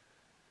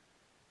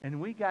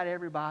 And we got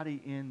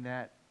everybody in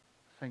that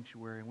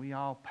sanctuary, and we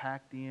all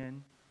packed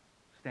in,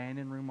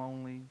 standing room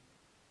only,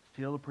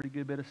 still a pretty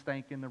good bit of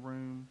stank in the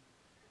room,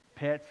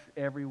 pets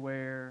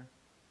everywhere.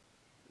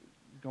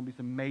 There's going to be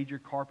some major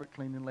carpet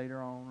cleaning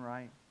later on,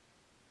 right?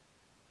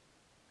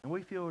 And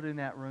we filled in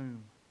that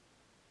room.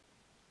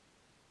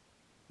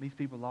 These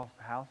people lost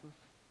their houses,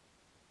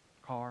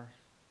 cars,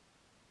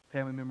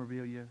 family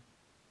memorabilia,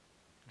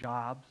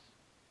 jobs,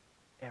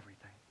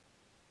 everything.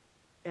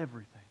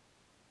 Everything.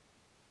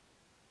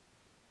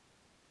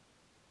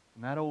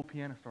 And that old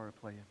piano started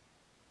playing.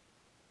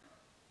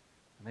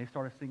 And they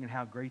started singing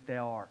 "How Great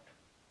Thou Art."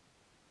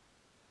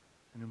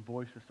 And then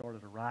voices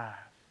started to rise.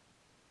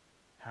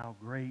 "How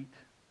great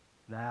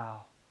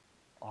thou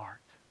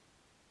art."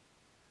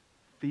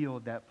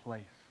 Filled that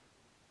place.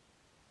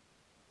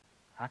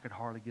 I could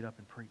hardly get up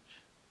and preach.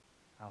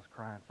 I was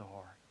crying so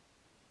hard.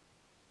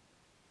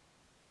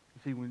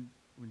 You see, when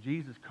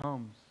Jesus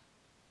comes,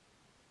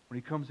 when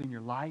he comes in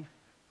your life,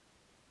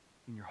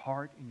 in your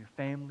heart, in your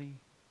family,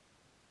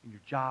 in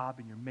your job,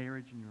 in your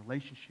marriage, in your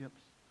relationships,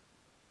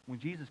 when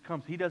Jesus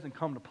comes, he doesn't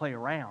come to play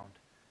around.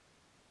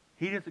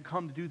 He doesn't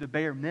come to do the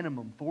bare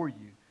minimum for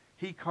you.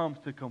 He comes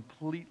to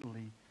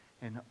completely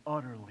and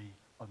utterly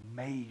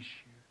amaze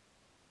you.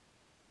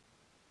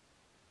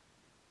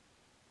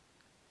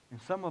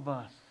 And some of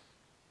us,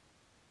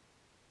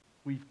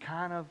 we've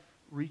kind of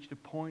reached a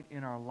point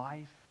in our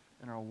life,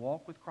 in our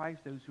walk with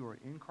Christ, those who are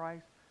in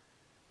Christ,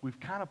 we've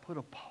kind of put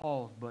a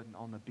pause button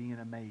on the being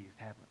amazed,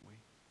 haven't we?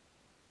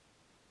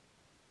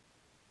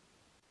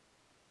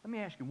 Let me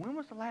ask you, when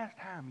was the last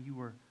time you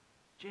were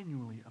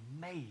genuinely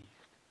amazed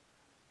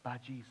by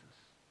Jesus?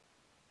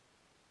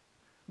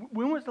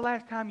 When was the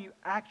last time you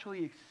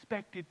actually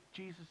expected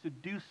Jesus to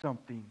do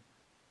something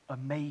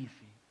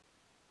amazing?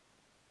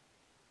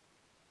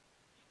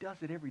 He does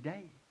it every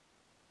day.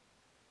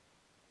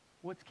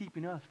 What's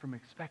keeping us from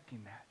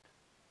expecting that?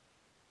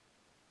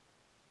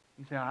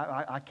 You say,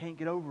 I can't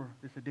get over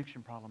this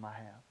addiction problem I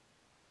have.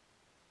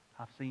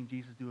 I've seen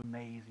Jesus do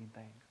amazing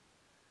things.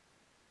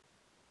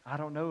 I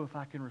don't know if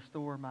I can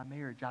restore my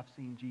marriage. I've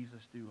seen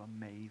Jesus do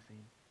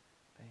amazing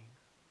things.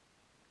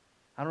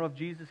 I don't know if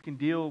Jesus can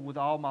deal with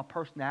all my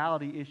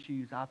personality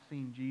issues. I've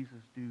seen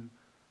Jesus do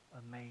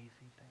amazing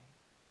things.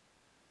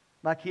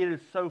 My kid is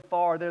so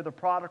far, they're the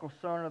prodigal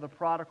son or the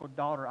prodigal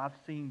daughter. I've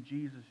seen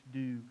Jesus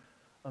do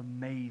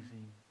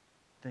amazing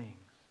things.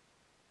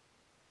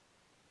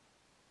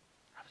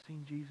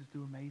 seen Jesus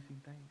do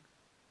amazing things.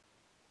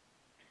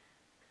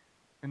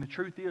 And the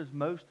truth is,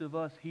 most of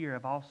us here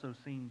have also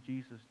seen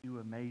Jesus do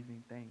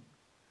amazing things.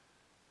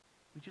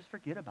 We just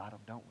forget about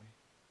them, don't we?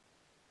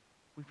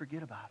 We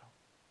forget about them.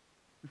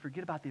 We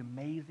forget about the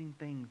amazing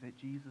things that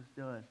Jesus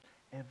does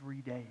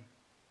every day.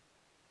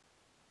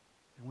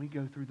 And we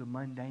go through the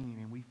mundane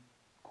and we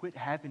quit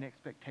having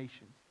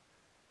expectations.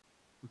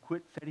 We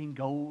quit setting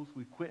goals.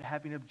 We quit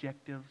having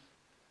objectives.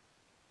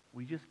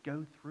 We just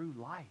go through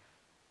life.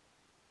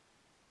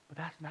 But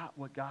that's not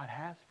what God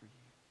has for you.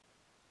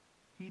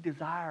 He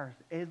desires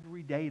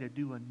every day to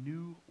do a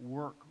new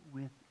work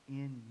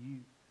within you.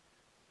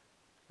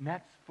 And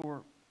that's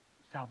for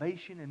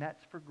salvation and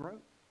that's for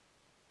growth.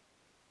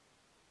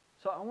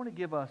 So I want to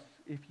give us,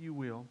 if you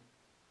will,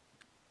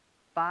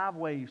 5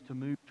 ways to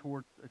move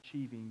towards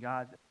achieving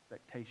God's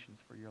expectations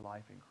for your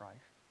life in Christ.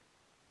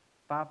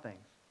 5 things.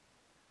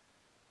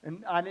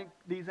 And I think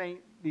these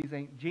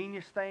ain't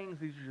genius things.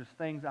 These are just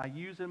things I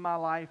use in my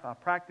life, I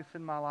practice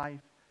in my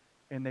life,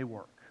 and they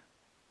work.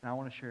 And I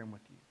want to share them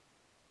with you.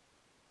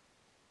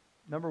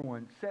 Number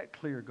 1, set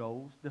clear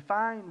goals.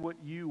 Define what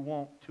you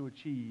want to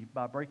achieve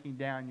by breaking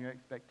down your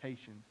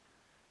expectations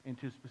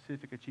into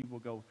specific achievable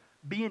goals.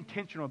 Be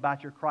intentional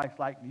about your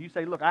Christ-likeness. You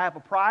say, look, I have a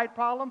pride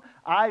problem.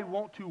 I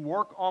want to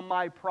work on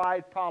my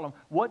pride problem.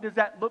 What does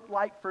that look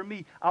like for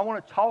me? I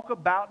want to talk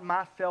about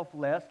myself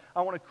less.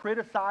 I want to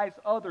criticize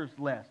others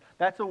less.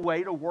 That's a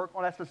way to work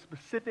on. That's a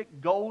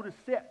specific goal to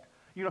set.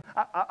 You know,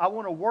 I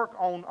want to work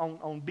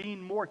on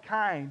being more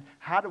kind.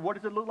 What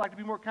does it look like to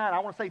be more kind? I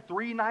want to say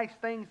 3 nice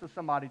things to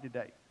somebody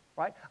today,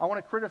 right? I want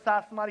to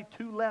criticize somebody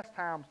 2 less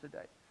times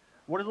today.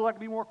 What does it look like to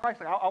be more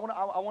Christ-like? I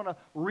want to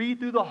read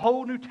through the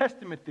whole New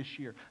Testament this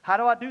year. How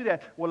do I do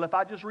that? Well, if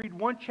I just read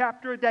 1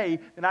 chapter a day,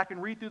 then I can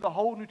read through the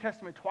whole New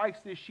Testament twice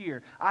this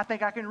year. I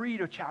think I can read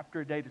a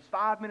chapter a day. That's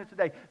 5 minutes a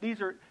day. These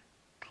are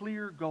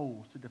clear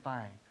goals to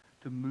define,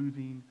 to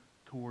moving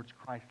towards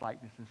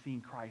Christ-likeness and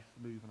seeing Christ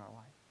move in our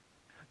life.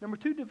 Number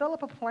 2,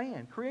 develop a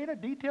plan. Create a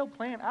detailed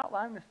plan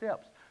outlining the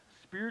steps.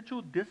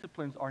 Spiritual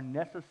disciplines are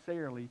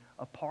necessarily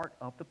a part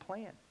of the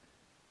plan.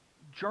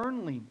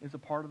 Journaling is a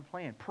part of the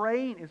plan.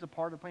 Praying is a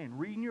part of the plan.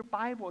 Reading your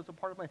Bible is a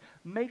part of the plan.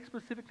 Make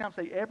specific time.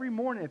 Say, every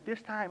morning at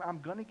this time, I'm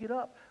going to get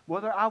up.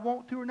 Whether I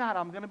want to or not,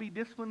 I'm going to be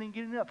disciplined in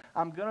getting up.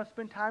 I'm going to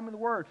spend time in the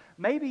Word.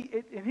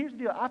 And here's the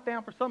deal. I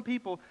found for some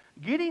people,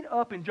 getting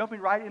up and jumping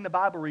right into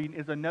Bible reading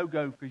is a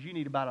no-go because you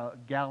need about a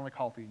gallon of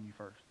coffee in you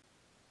first.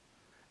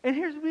 And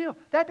here's the deal.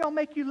 That don't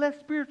make you less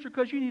spiritual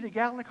because you need a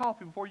gallon of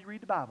coffee before you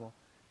read the Bible.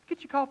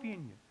 Get your coffee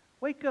in you.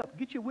 Wake up.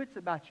 Get your wits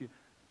about you.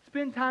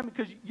 Spend time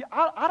because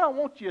I don't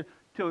want you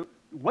to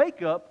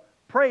wake up,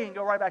 pray, and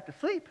go right back to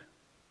sleep.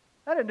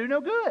 That doesn't do no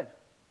good.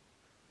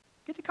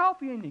 Get your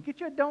coffee in you. Get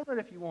you a donut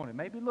if you want it.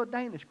 Maybe a little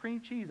Danish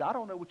cream cheese. I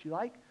don't know what you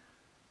like.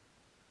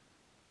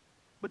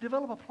 But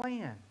develop a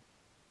plan.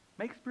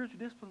 Make spiritual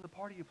discipline a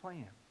part of your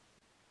plan.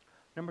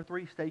 Number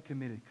 3, stay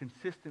committed.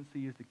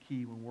 Consistency is the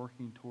key when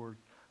working towards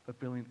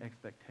fulfilling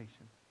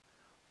expectations.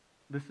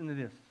 Listen to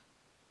this.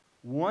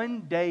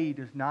 1 day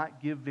does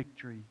not give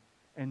victory,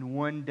 and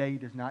 1 day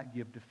does not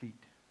give defeat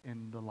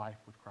in the life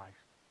with Christ.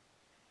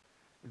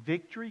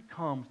 Victory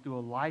comes through a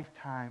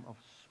lifetime of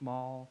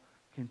small,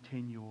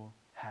 continual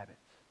habits.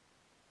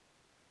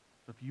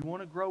 So if you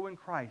want to grow in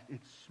Christ,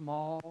 it's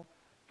small,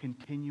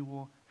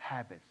 continual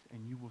habits,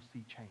 and you will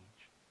see change.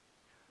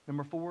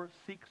 Number 4,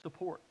 seek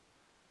support.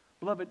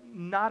 Beloved,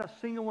 not a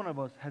single one of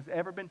us has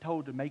ever been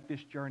told to make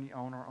this journey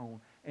on our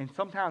own. And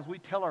sometimes we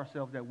tell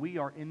ourselves that we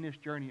are in this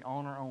journey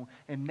on our own,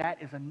 and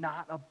that is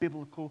not a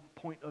biblical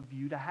point of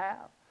view to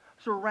have.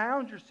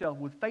 Surround yourself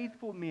with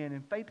faithful men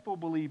and faithful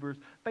believers,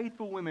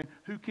 faithful women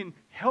who can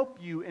help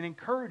you and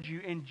encourage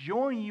you and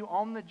join you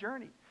on the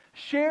journey.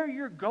 Share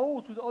your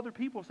goals with other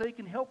people so they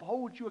can help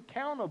hold you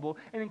accountable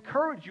and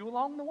encourage you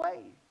along the way.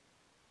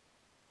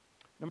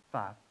 Number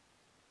 5,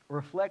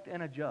 reflect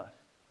and adjust.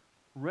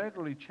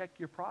 Regularly check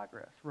your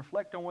progress.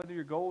 Reflect on whether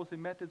your goals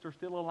and methods are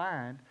still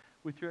aligned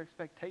with your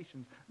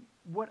expectations.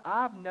 What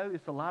I've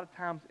noticed a lot of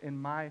times in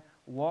my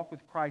walk with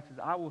Christ is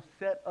I will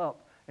set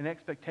up an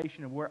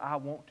expectation of where I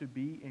want to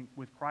be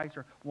with Christ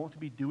or want to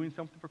be doing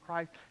something for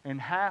Christ. And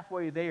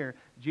halfway there,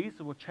 Jesus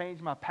will change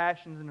my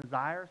passions and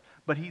desires.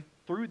 But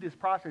through this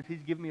process,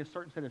 He's given me a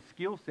certain set of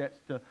skill sets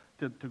to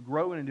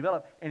grow and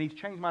develop. And He's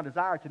changed my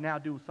desire to now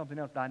do something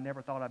else that I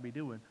never thought I'd be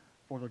doing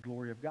for the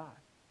glory of God.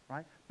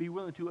 Right? Be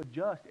willing to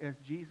adjust as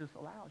Jesus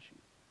allows you.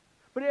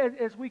 But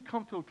as we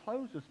come to a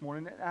close this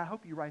morning, and I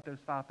hope you write those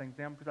 5 things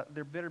down because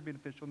they're very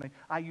beneficial and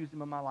I use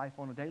them in my life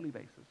on a daily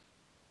basis.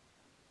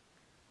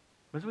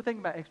 But as we think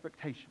about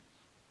expectations,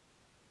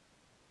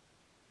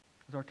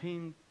 as our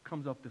team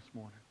comes up this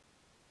morning,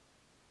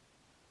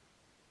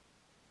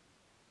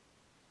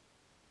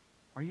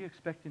 are you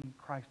expecting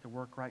Christ to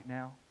work right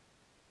now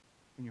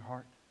in your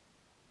heart?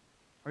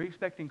 Are you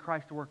expecting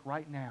Christ to work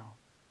right now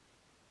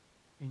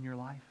in your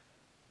life?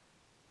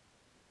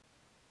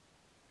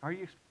 Are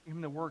you expecting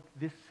Him to work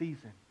this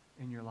season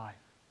in your life?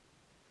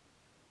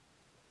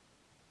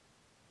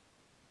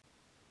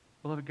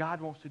 Beloved,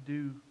 God wants to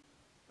do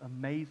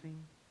amazing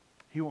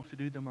He wants to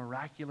do the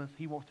miraculous.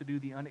 He wants to do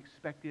the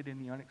unexpected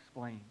and the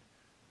unexplained.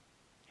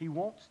 He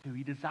wants to.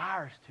 He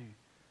desires to.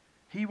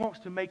 He wants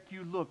to make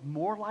you look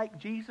more like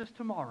Jesus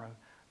tomorrow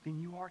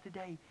than you are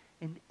today,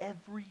 and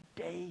every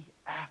day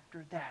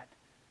after that.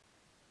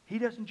 He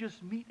doesn't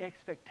just meet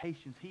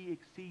expectations. He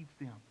exceeds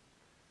them.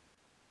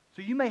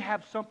 So you may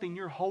have something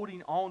you're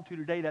holding on to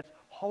today that's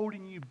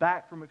holding you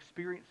back from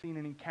experiencing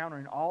and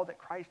encountering all that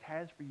Christ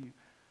has for you.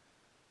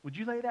 Would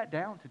you lay that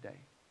down today?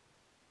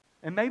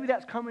 And maybe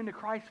that's coming to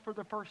Christ for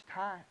the first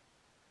time.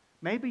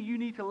 Maybe you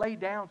need to lay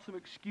down some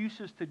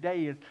excuses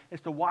today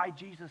as to why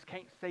Jesus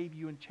can't save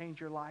you and change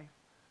your life.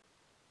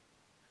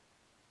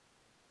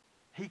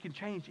 He can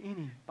change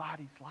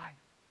anybody's life.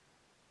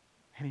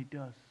 And He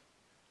does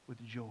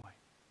with joy.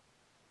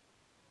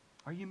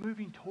 Are you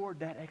moving toward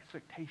that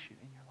expectation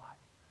in your life?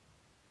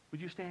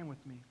 Would you stand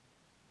with me?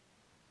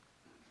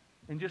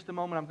 In just a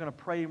moment, I'm going to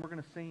pray and we're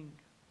going to sing.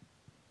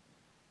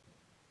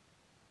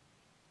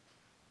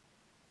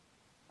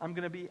 I'm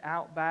going to be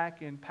out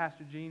back, and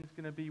Pastor Gene's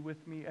going to be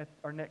with me at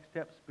our Next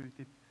Steps booth.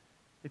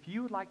 If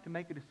you would like to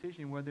make a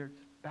decision, whether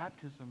it's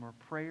baptism or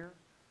prayer,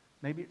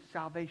 maybe it's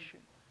salvation,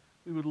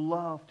 we would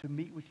love to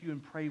meet with you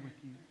and pray with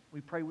you.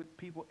 We pray with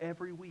people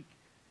every week.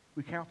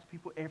 We counsel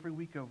people every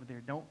week over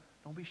there. Don't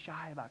be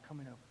shy about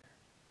coming over there.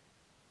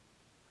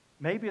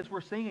 Maybe as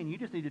we're singing, you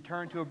just need to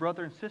turn to a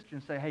brother and sister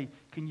and say, hey,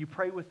 can you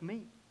pray with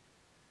me?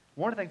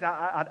 One of the things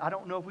I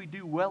don't know if we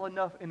do well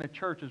enough in the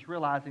church is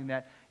realizing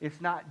that it's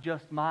not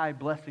just my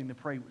blessing to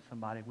pray with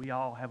somebody. We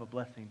all have a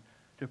blessing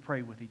to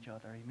pray with each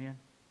other. Amen?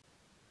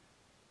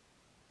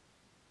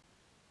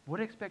 What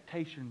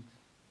expectations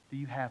do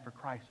you have for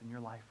Christ in your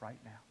life right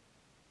now?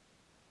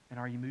 And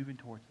are you moving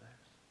towards those?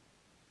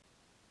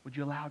 Would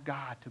you allow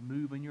God to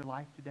move in your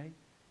life today?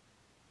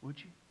 Would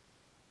you?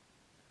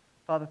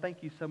 Father,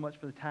 thank you so much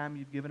for the time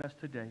you've given us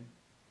today.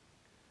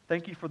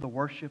 Thank you for the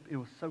worship. It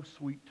was so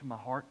sweet to my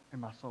heart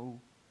and my soul.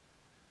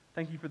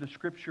 Thank you for the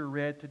scripture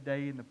read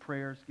today and the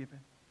prayers given.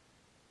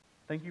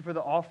 Thank you for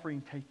the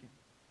offering taken.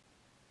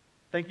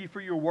 Thank you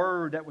for your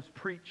word that was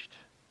preached,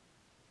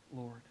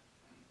 Lord.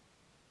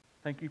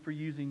 Thank you for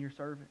using your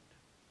servant.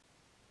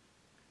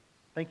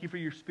 Thank you for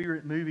your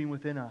Spirit moving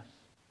within us.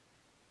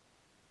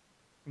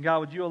 And God,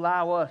 would you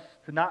allow us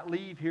to not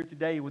leave here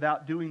today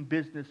without doing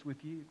business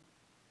with you?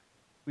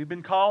 We've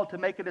been called to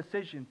make a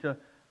decision.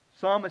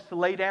 Some it's to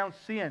lay down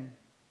sin.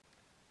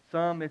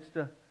 Some it's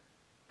to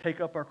take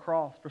up our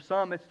cross. For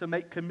some it's to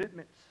make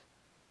commitments.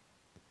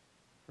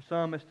 For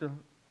some it's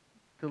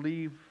to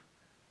leave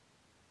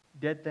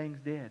dead things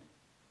dead.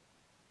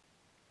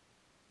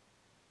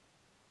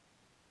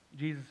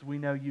 Jesus, we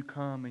know you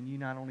come and you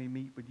not only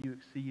meet, but you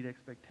exceed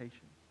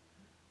expectations.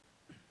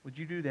 Would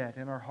you do that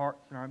in our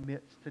hearts and our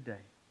midst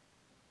today?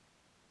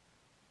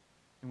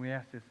 And we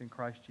ask this in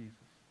Christ Jesus.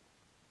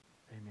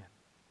 Amen.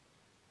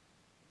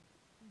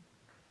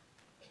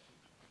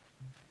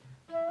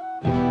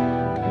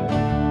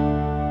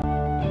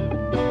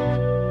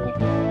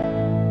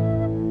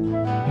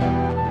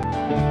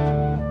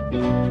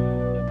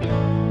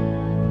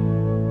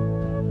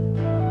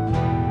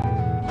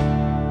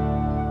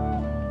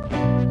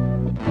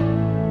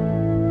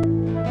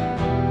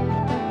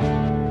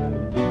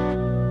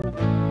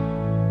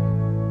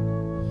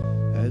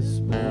 As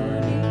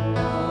morning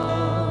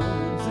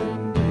dawns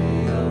and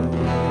day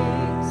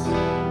awakes,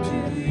 to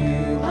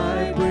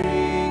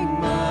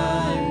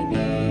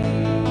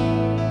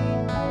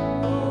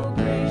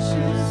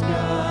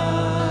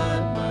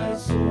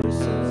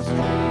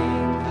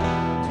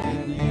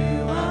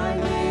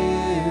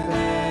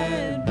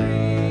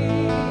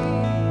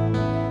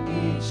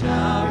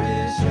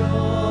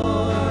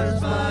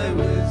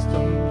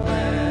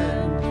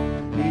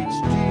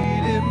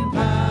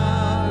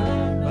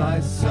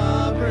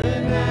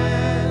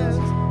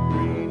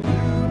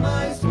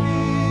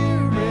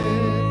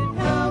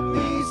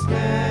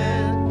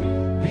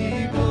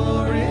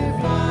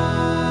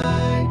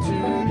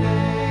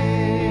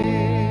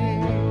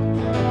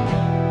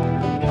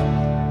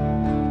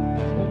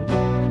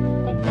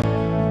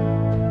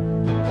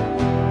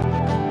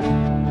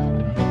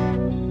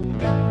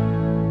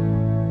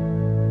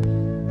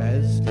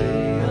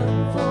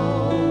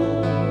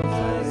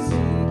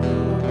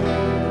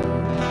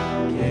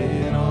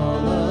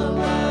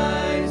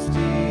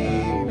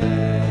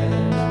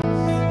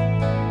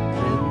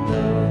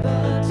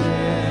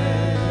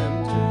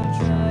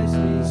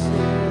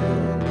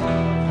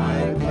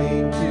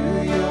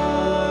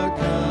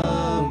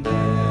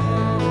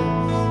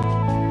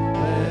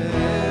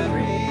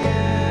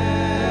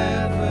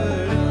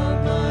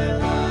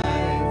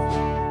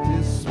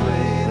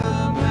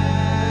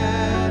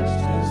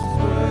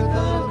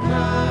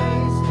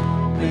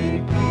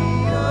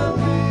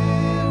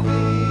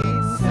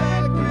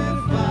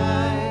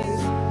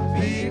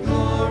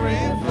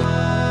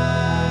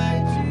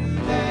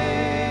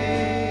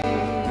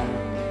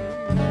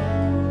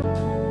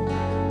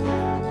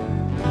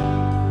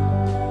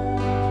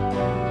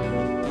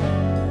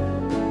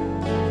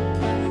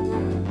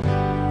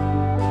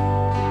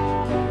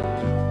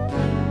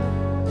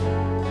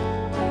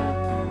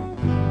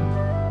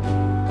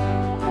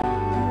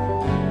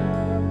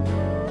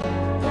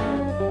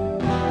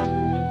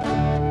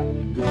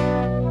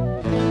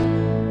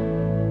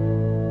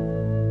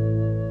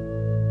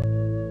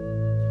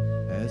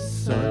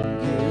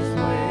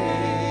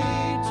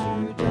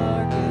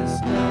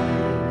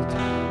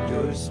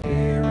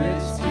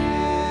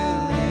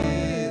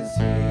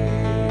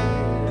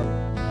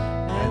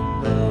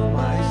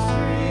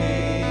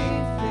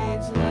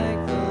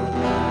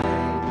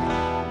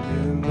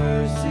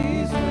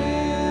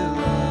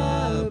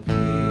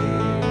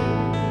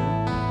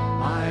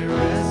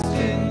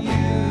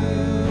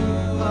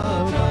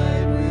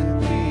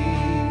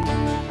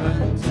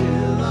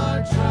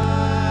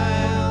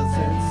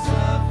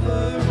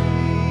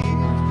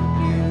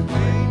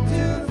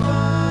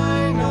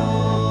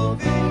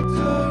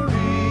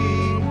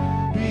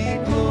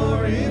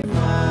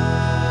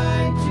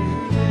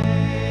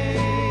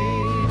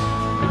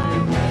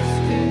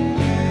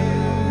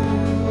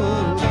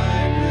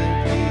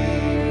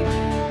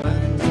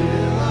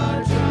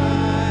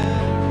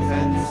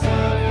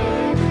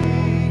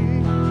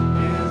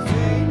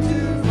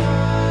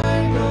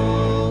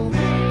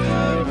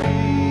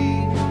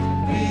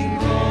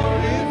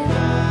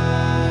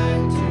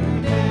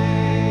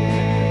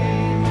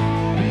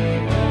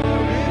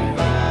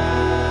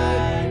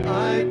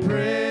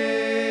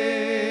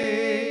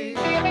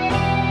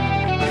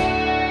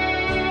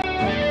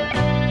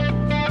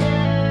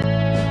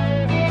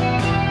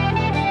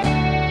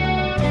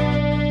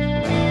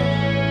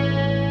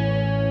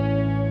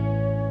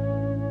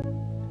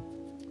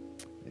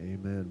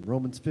Amen.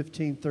 Romans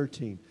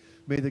 15:13.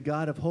 May the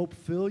God of hope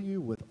fill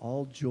you with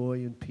all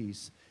joy and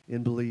peace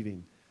in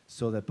believing,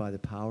 so that by the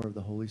power of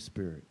the Holy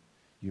Spirit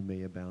you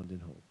may abound in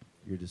hope.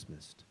 You're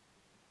dismissed.